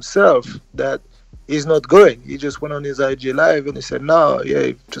Fury himself that he's not going. He just went on his IG Live and he said, no,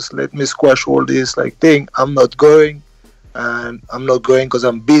 just let me squash all this thing. I'm not going. And I'm not going because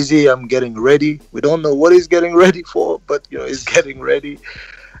I'm busy. I'm getting ready. We don't know what he's getting ready for, but, he's getting ready.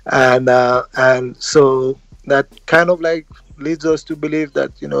 And so that kind of leads us to believe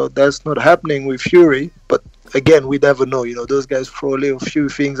that, that's not happening with Fury. But again, we never know. Those guys throw a few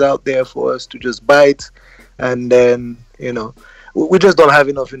things out there for us to just bite. And then, we just don't have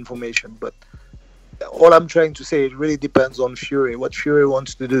enough information. But all I'm trying to say, it really depends on Fury. What Fury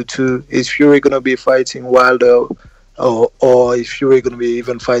wants to do too. Is Fury going to be fighting Wilder, or is Fury going to be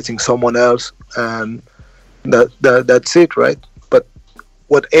even fighting someone else? And that's it, right? But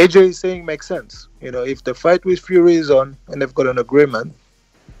what AJ is saying makes sense. If the fight with Fury is on and they've got an agreement,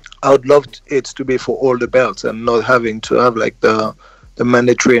 I would love it to be for all the belts and not having to have the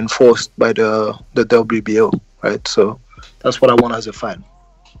mandatory enforced by the WBO, right? So that's what I want as a fan.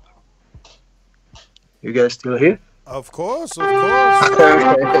 You guys still here? Of course. Yo,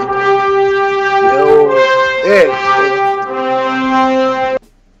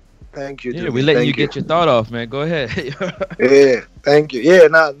 thank you. Yeah, we're letting you get your thought off, man. Go ahead. Yeah, thank you. Yeah,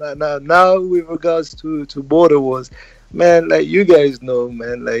 now with regards to Border Wars, man, you guys know,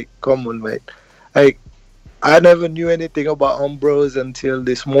 man, come on, man. I never knew anything about Ambrose until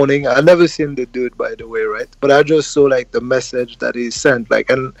this morning. I never seen the dude, by the way, right? But I just saw the message that he sent,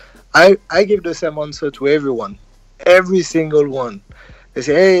 and I give the same answer to everyone, every single one. They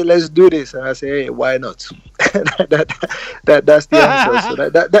say, "Hey, let's do this," and I say, "Hey, why not?" That's the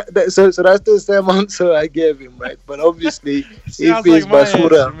answer. So that's the same answer I gave him, right? But obviously, if he's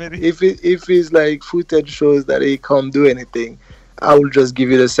Basura, if his footage shows that he can't do anything, I will just give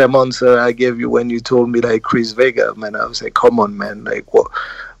you the same answer I gave you when you told me Chris Vega, man. I was like, come on, man. What?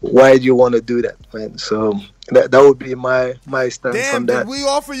 Why do you want to do that, man? So that would be my stance on that. Did we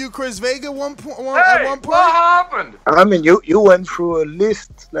offer you Chris Vega at one point? What happened? I mean, you went through a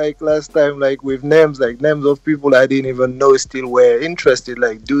list last time, with names of people I didn't even know still were interested,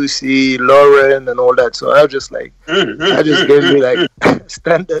 Ducey, Lauren, and all that. So I was just I just gave you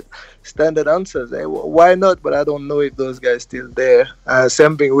standard answers. Why not? But I don't know if those guys still there.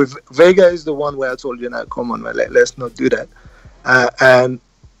 Same thing with Vega is the one where I told you, now come on, man, let's not do that. And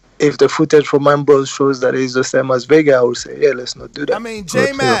if the footage from Ambrose shows that he's the same as Vega, I would say, yeah, let's not do that. I mean,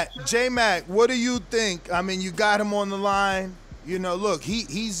 J-Mac, what do you think? I mean, you got him on the line. Look,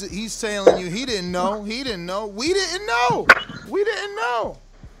 he's telling you he didn't know. We didn't know.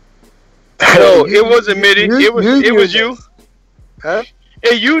 No, it wasn't Mitty. It was you. Huh?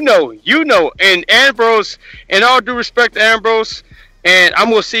 Hey, you know. And Ambrose, in all due respect to Ambrose, and I'm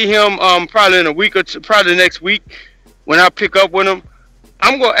gonna see him probably in a week or two, probably next week when I pick up with him.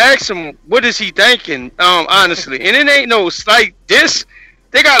 I'm gonna ask him what is he thinking, honestly. And it ain't no this.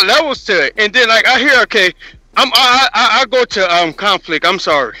 They got levels to it. And then I hear, okay, I go to conflict. I'm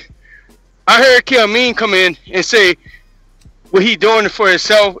sorry. I heard Kiamin come in and say what he doing for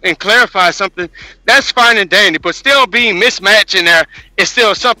himself and clarify something. That's fine and dandy, but still being mismatched in there is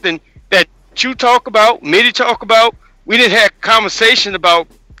still something that you talk about, Mitty talk about. We didn't have conversation about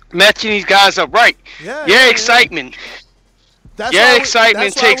matching these guys up right. Excitement.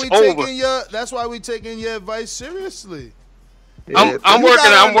 Excitement takes over. That's why we taking your advice seriously. I'm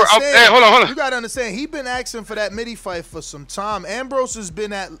working. Hey, hold on. You gotta understand. He been asking for that Mitty fight for some time. Ambrose has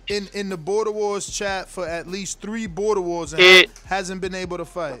been in the Border Wars chat for at least 3 Border Wars and hasn't been able to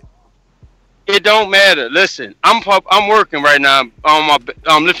fight. It don't matter. Listen, I'm working right now.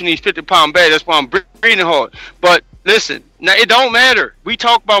 I'm lifting these 50-pound bags. That's why I'm breathing hard. But listen, now it don't matter. We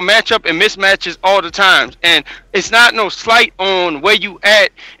talk about matchup and mismatches all the time, and it's not no slight on where you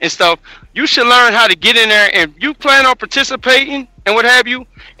at and stuff. You should learn how to get in there, and you plan on participating and what have you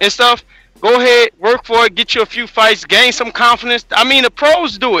and stuff. Go ahead, work for it, get you a few fights, gain some confidence. I mean, the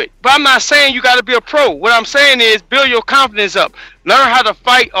pros do it, but I'm not saying you got to be a pro. What I'm saying is build your confidence up. Learn how to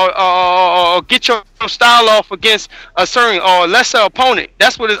fight or get your style off against a certain or lesser opponent.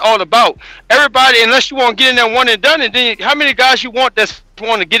 That's what it's all about. Everybody, unless you want to get in there one and done, and then how many guys you want that's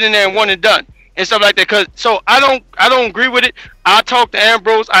want to get in there and one and done and stuff like that. So I don't agree with it. I talked to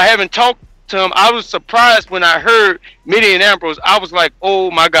Ambrose. I haven't talked to him. I was surprised when I heard Mitty and Ambrose. I was like, oh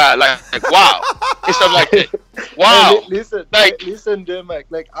my God, like wow, and stuff like that. Wow. Listen, J-Mac,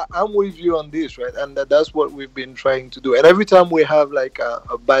 I'm with you on this, right? And that's what we've been trying to do. And every time we have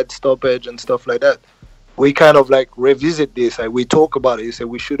a bad stoppage and stuff like that, we kind of like revisit this. Like we talk about it. You say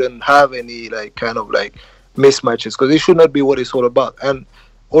we shouldn't have any like kind of like mismatches because it should not be what it's all about. And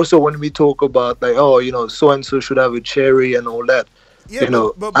also when we talk about like, oh, you know, so and so should have a cherry and all that. Yeah, you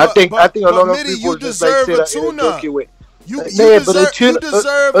know, I think a lot of people just like say that in a jokey way. You deserve a tune-up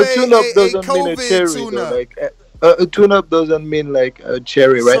doesn't mean a cherry. Though, like a tune-up doesn't mean like a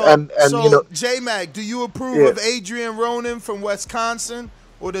cherry, right? So, you know, J-Mac, do you approve of Adrian Ronan from Wisconsin,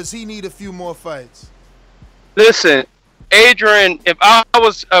 or does he need a few more fights? Listen, Adrian, if I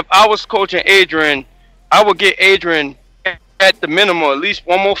was coaching Adrian, I would get Adrian at the minimum at least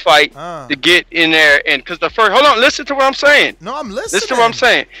one more fight to get in there, and because the first, hold on, listen to what I'm saying. No, I'm listening. Listen to what I'm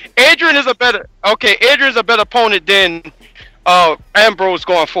saying. Adrian's a better opponent than Ambrose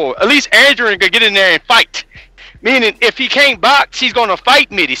going forward. At least Adrian could get in there and fight. Meaning, if he can't box, he's going to fight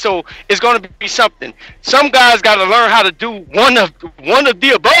Mitty. So it's going to be something. Some guys got to learn how to do one of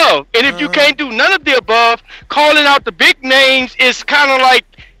the above. And if you can't do none of the above, calling out the big names is kind of like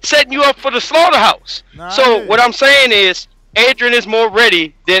setting you up for the slaughterhouse. So what I'm saying is, Adrian is more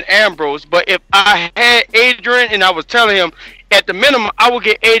ready than Ambrose. But if I had Adrian and I was telling him, at the minimum, I would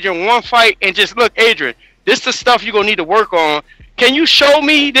get Adrian one fight and just, look, Adrian, this is the stuff you're going to need to work on. Can you show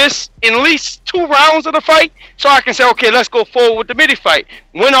me this in at least 2 rounds of the fight so I can say, okay, let's go forward with the Mitty fight,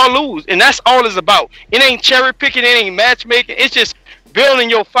 win or lose? And that's all it's about. It ain't cherry picking, it ain't matchmaking. It's just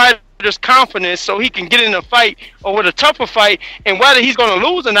building your fighter's confidence so he can get in a fight or with a tougher fight. And whether he's going to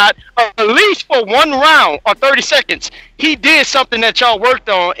lose or not, at least for 1 round or 30 seconds, he did something that y'all worked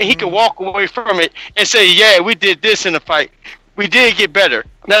on, and he can walk away from it and say, yeah, we did this in the fight. We did get better.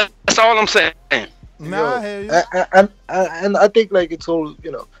 That's all I'm saying. And I think like it's all,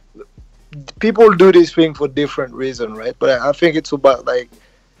 you know, people do this thing for different reasons, right? But I think it's about like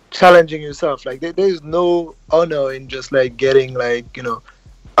challenging yourself. Like there's no honor in just like getting like, you know,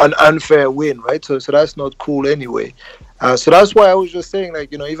 an unfair win, right? So that's not cool anyway. So that's why I was just saying,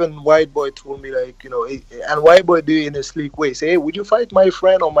 like, you know, even White Boy told me, like, you know, and White Boy did it in a sleek way. Say, hey, would you fight my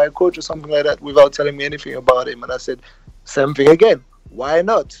friend or my coach or something like that without telling me anything about him? And I said, same thing again. Why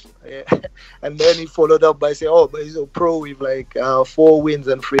not? Yeah. And then he followed up by saying, oh, but he's a pro with like 4 wins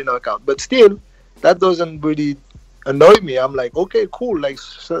and 3 knockouts. But still, that doesn't really annoy me. I'm like, okay, cool. Like,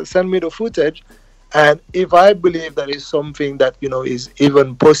 send me the footage. And if I believe that is something that, you know, is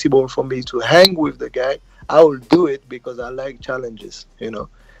even possible for me to hang with the guy, I will do it because I like challenges, you know.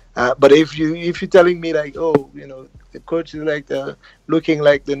 But if you're telling me like, oh, you know, the coach is like looking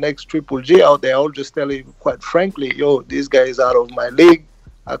like the next Triple G out there, I'll just tell you quite frankly, yo, this guy is out of my league.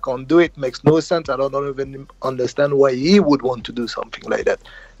 I can't do it. Makes no sense. I don't even understand why he would want to do something like that.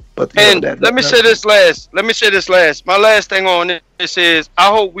 But let me say this last. My last thing on this is I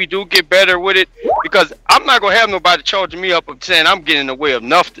hope we do get better with it, because I'm not gonna have nobody charging me up of saying I'm getting in the way of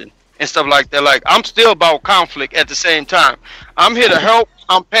nothing and stuff like that. Like, I'm still about conflict at the same time. I'm here to help.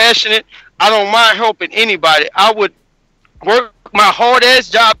 I'm passionate. I don't mind helping anybody. I would work my hard ass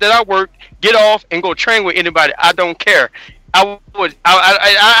job that I work, get off, and go train with anybody. I don't care. I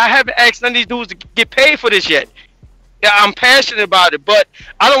haven't asked none of these dudes to get paid for this yet. Yeah, I'm passionate about it, but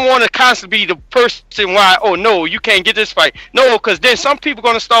I don't want to constantly be the person why, oh no, you can't get this fight. No, because then some people are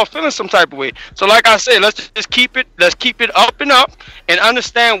going to start feeling some type of way. So like I said, let's keep it up and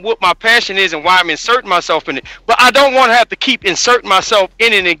understand what my passion is and why I'm inserting myself in it. But I don't want to have to keep inserting myself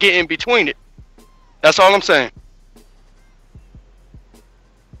in it and get in between it. That's all I'm saying.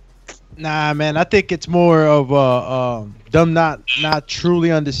 Nah, man, I think it's more of them not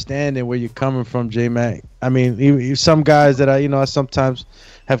truly understanding where you're coming from, J-Mac. I mean, some guys that I sometimes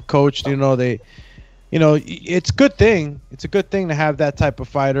have coached, it's a good thing. It's a good thing to have that type of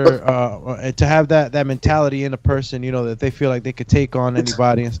fighter, and to have that mentality in a person, that they feel like they could take on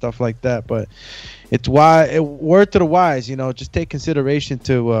anybody and stuff like that. But it's word to the wise, just take consideration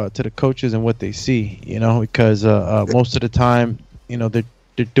to the coaches and what they see, because most of the time,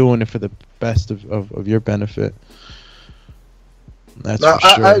 they're doing it for the best of your benefit. That's for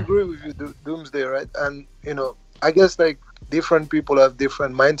sure. I agree with you, Doomsday, right? And I guess like different people have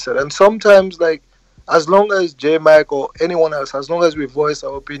different mindset, and sometimes like as long as J-Mac or anyone else, as long as we voice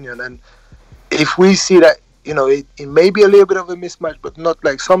our opinion, and if we see that it may be a little bit of a mismatch, but not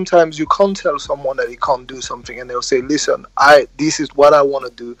like sometimes you can't tell someone that he can't do something, and they'll say, "Listen, this is what I want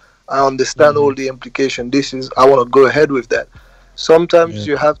to do. I understand all the implication. I want to go ahead with that." Sometimes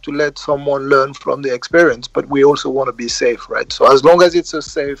you have to let someone learn from the experience, but we also want to be safe, right? So as long as it's a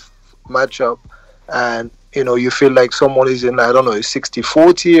safe matchup and, you feel like someone is in, I don't know,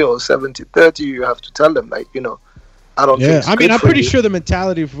 60-40 or 70-30, you have to tell them, like, I don't think it's I'm pretty sure the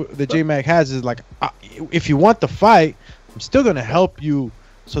mentality that J-Mac has is like, if you want the fight, I'm still going to help you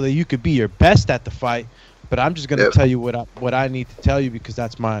so that you could be your best at the fight. But I'm just gonna tell you what I need to tell you because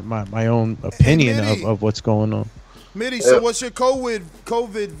that's my own opinion of what's going on. Mitty, so what's your COVID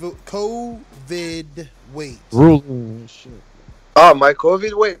weight? Ruling shit. Oh, my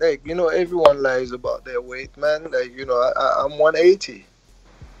COVID weight, like, you know, everyone lies about their weight, man. Like, you know, I'm 180.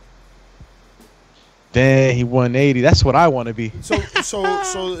 Dang, he 180. That's what I want to be. So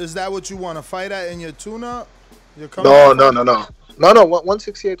is that what you want to fight at in your tune-up? No.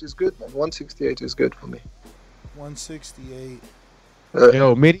 168 is good, man. 168 is good for me. 168.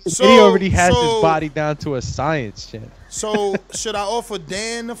 Yo, Mitty already has his body down to a science, champ. So should I offer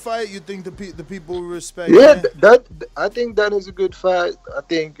Dan the fight? You think the people will respect? Yeah, I think that is a good fight. I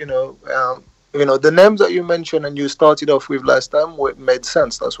think you know the names that you mentioned and you started off with last time made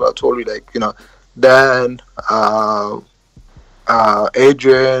sense. That's why I told you, like, you know, Dan,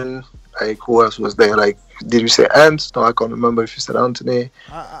 Adrian, like who else was there? Like, did you say Ant? No, I can't remember if you said Anthony.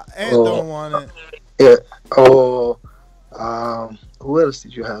 Ant don't want it. Yeah. Or who else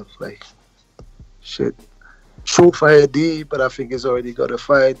did you have? Like, shit. Surefire D, but I think he's already got a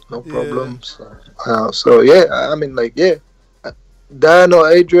fight, no problems. So yeah, I mean, like, yeah, Dan or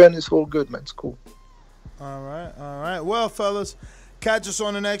Adrian is all good, man. It's cool. All right. Well, fellas, catch us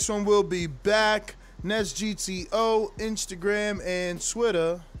on the next one. We'll be back. Nets GTO, Instagram, and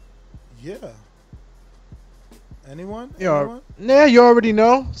Twitter. Yeah. Anyone? Yeah, you already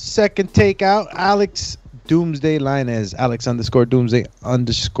know. Second takeout, Alex Doomsday Linez,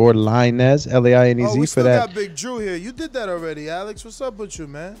 Alex_Doomsday_Linez, LAINEZ we for still that. got Big Drew here. You did that already, Alex. What's up with you,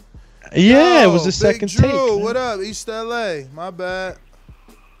 man? Yeah, it was the second Big Drew, take. what up? East LA. My bad.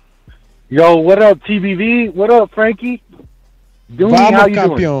 Yo, what up, TBV? What up, Frankie? Dooney, how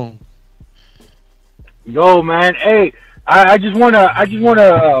you doing? Yo, man. Hey, I just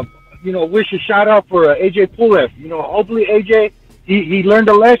wanna you know, wish a shout out for AJ Pulev. You know, hopefully AJ he learned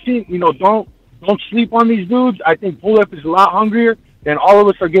a lesson. You know, don't sleep on these dudes. I think Pulev is a lot hungrier than all of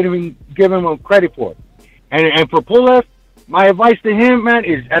us are giving him credit for. And for Pulev, my advice to him, man,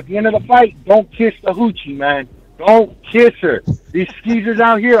 is at the end of the fight, don't kiss the hoochie, man. Don't kiss her. These skeezers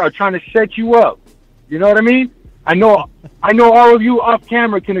out here are trying to set you up. You know what I mean? I know all of you off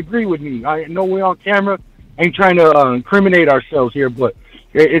camera can agree with me. I know we on camera ain't trying to incriminate ourselves here, but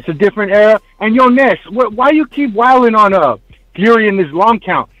it's a different era. And yo, Ness, why you keep wilding on Fury in this long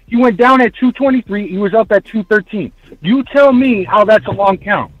count? He went down at 223. He was up at 213. You tell me how that's a long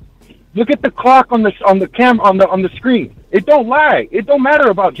count. Look at the clock on the camera on the screen. It don't lie. It don't matter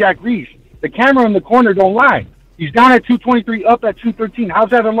about Jack Reese. The camera in the corner don't lie. He's down at 223, up at 213. How's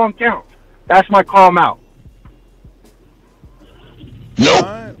that a long count? That's my calm out. Nope.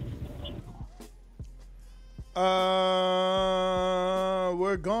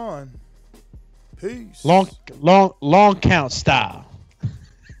 We're gone. Peace. Long count style.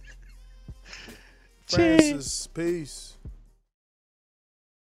 Francis, peace.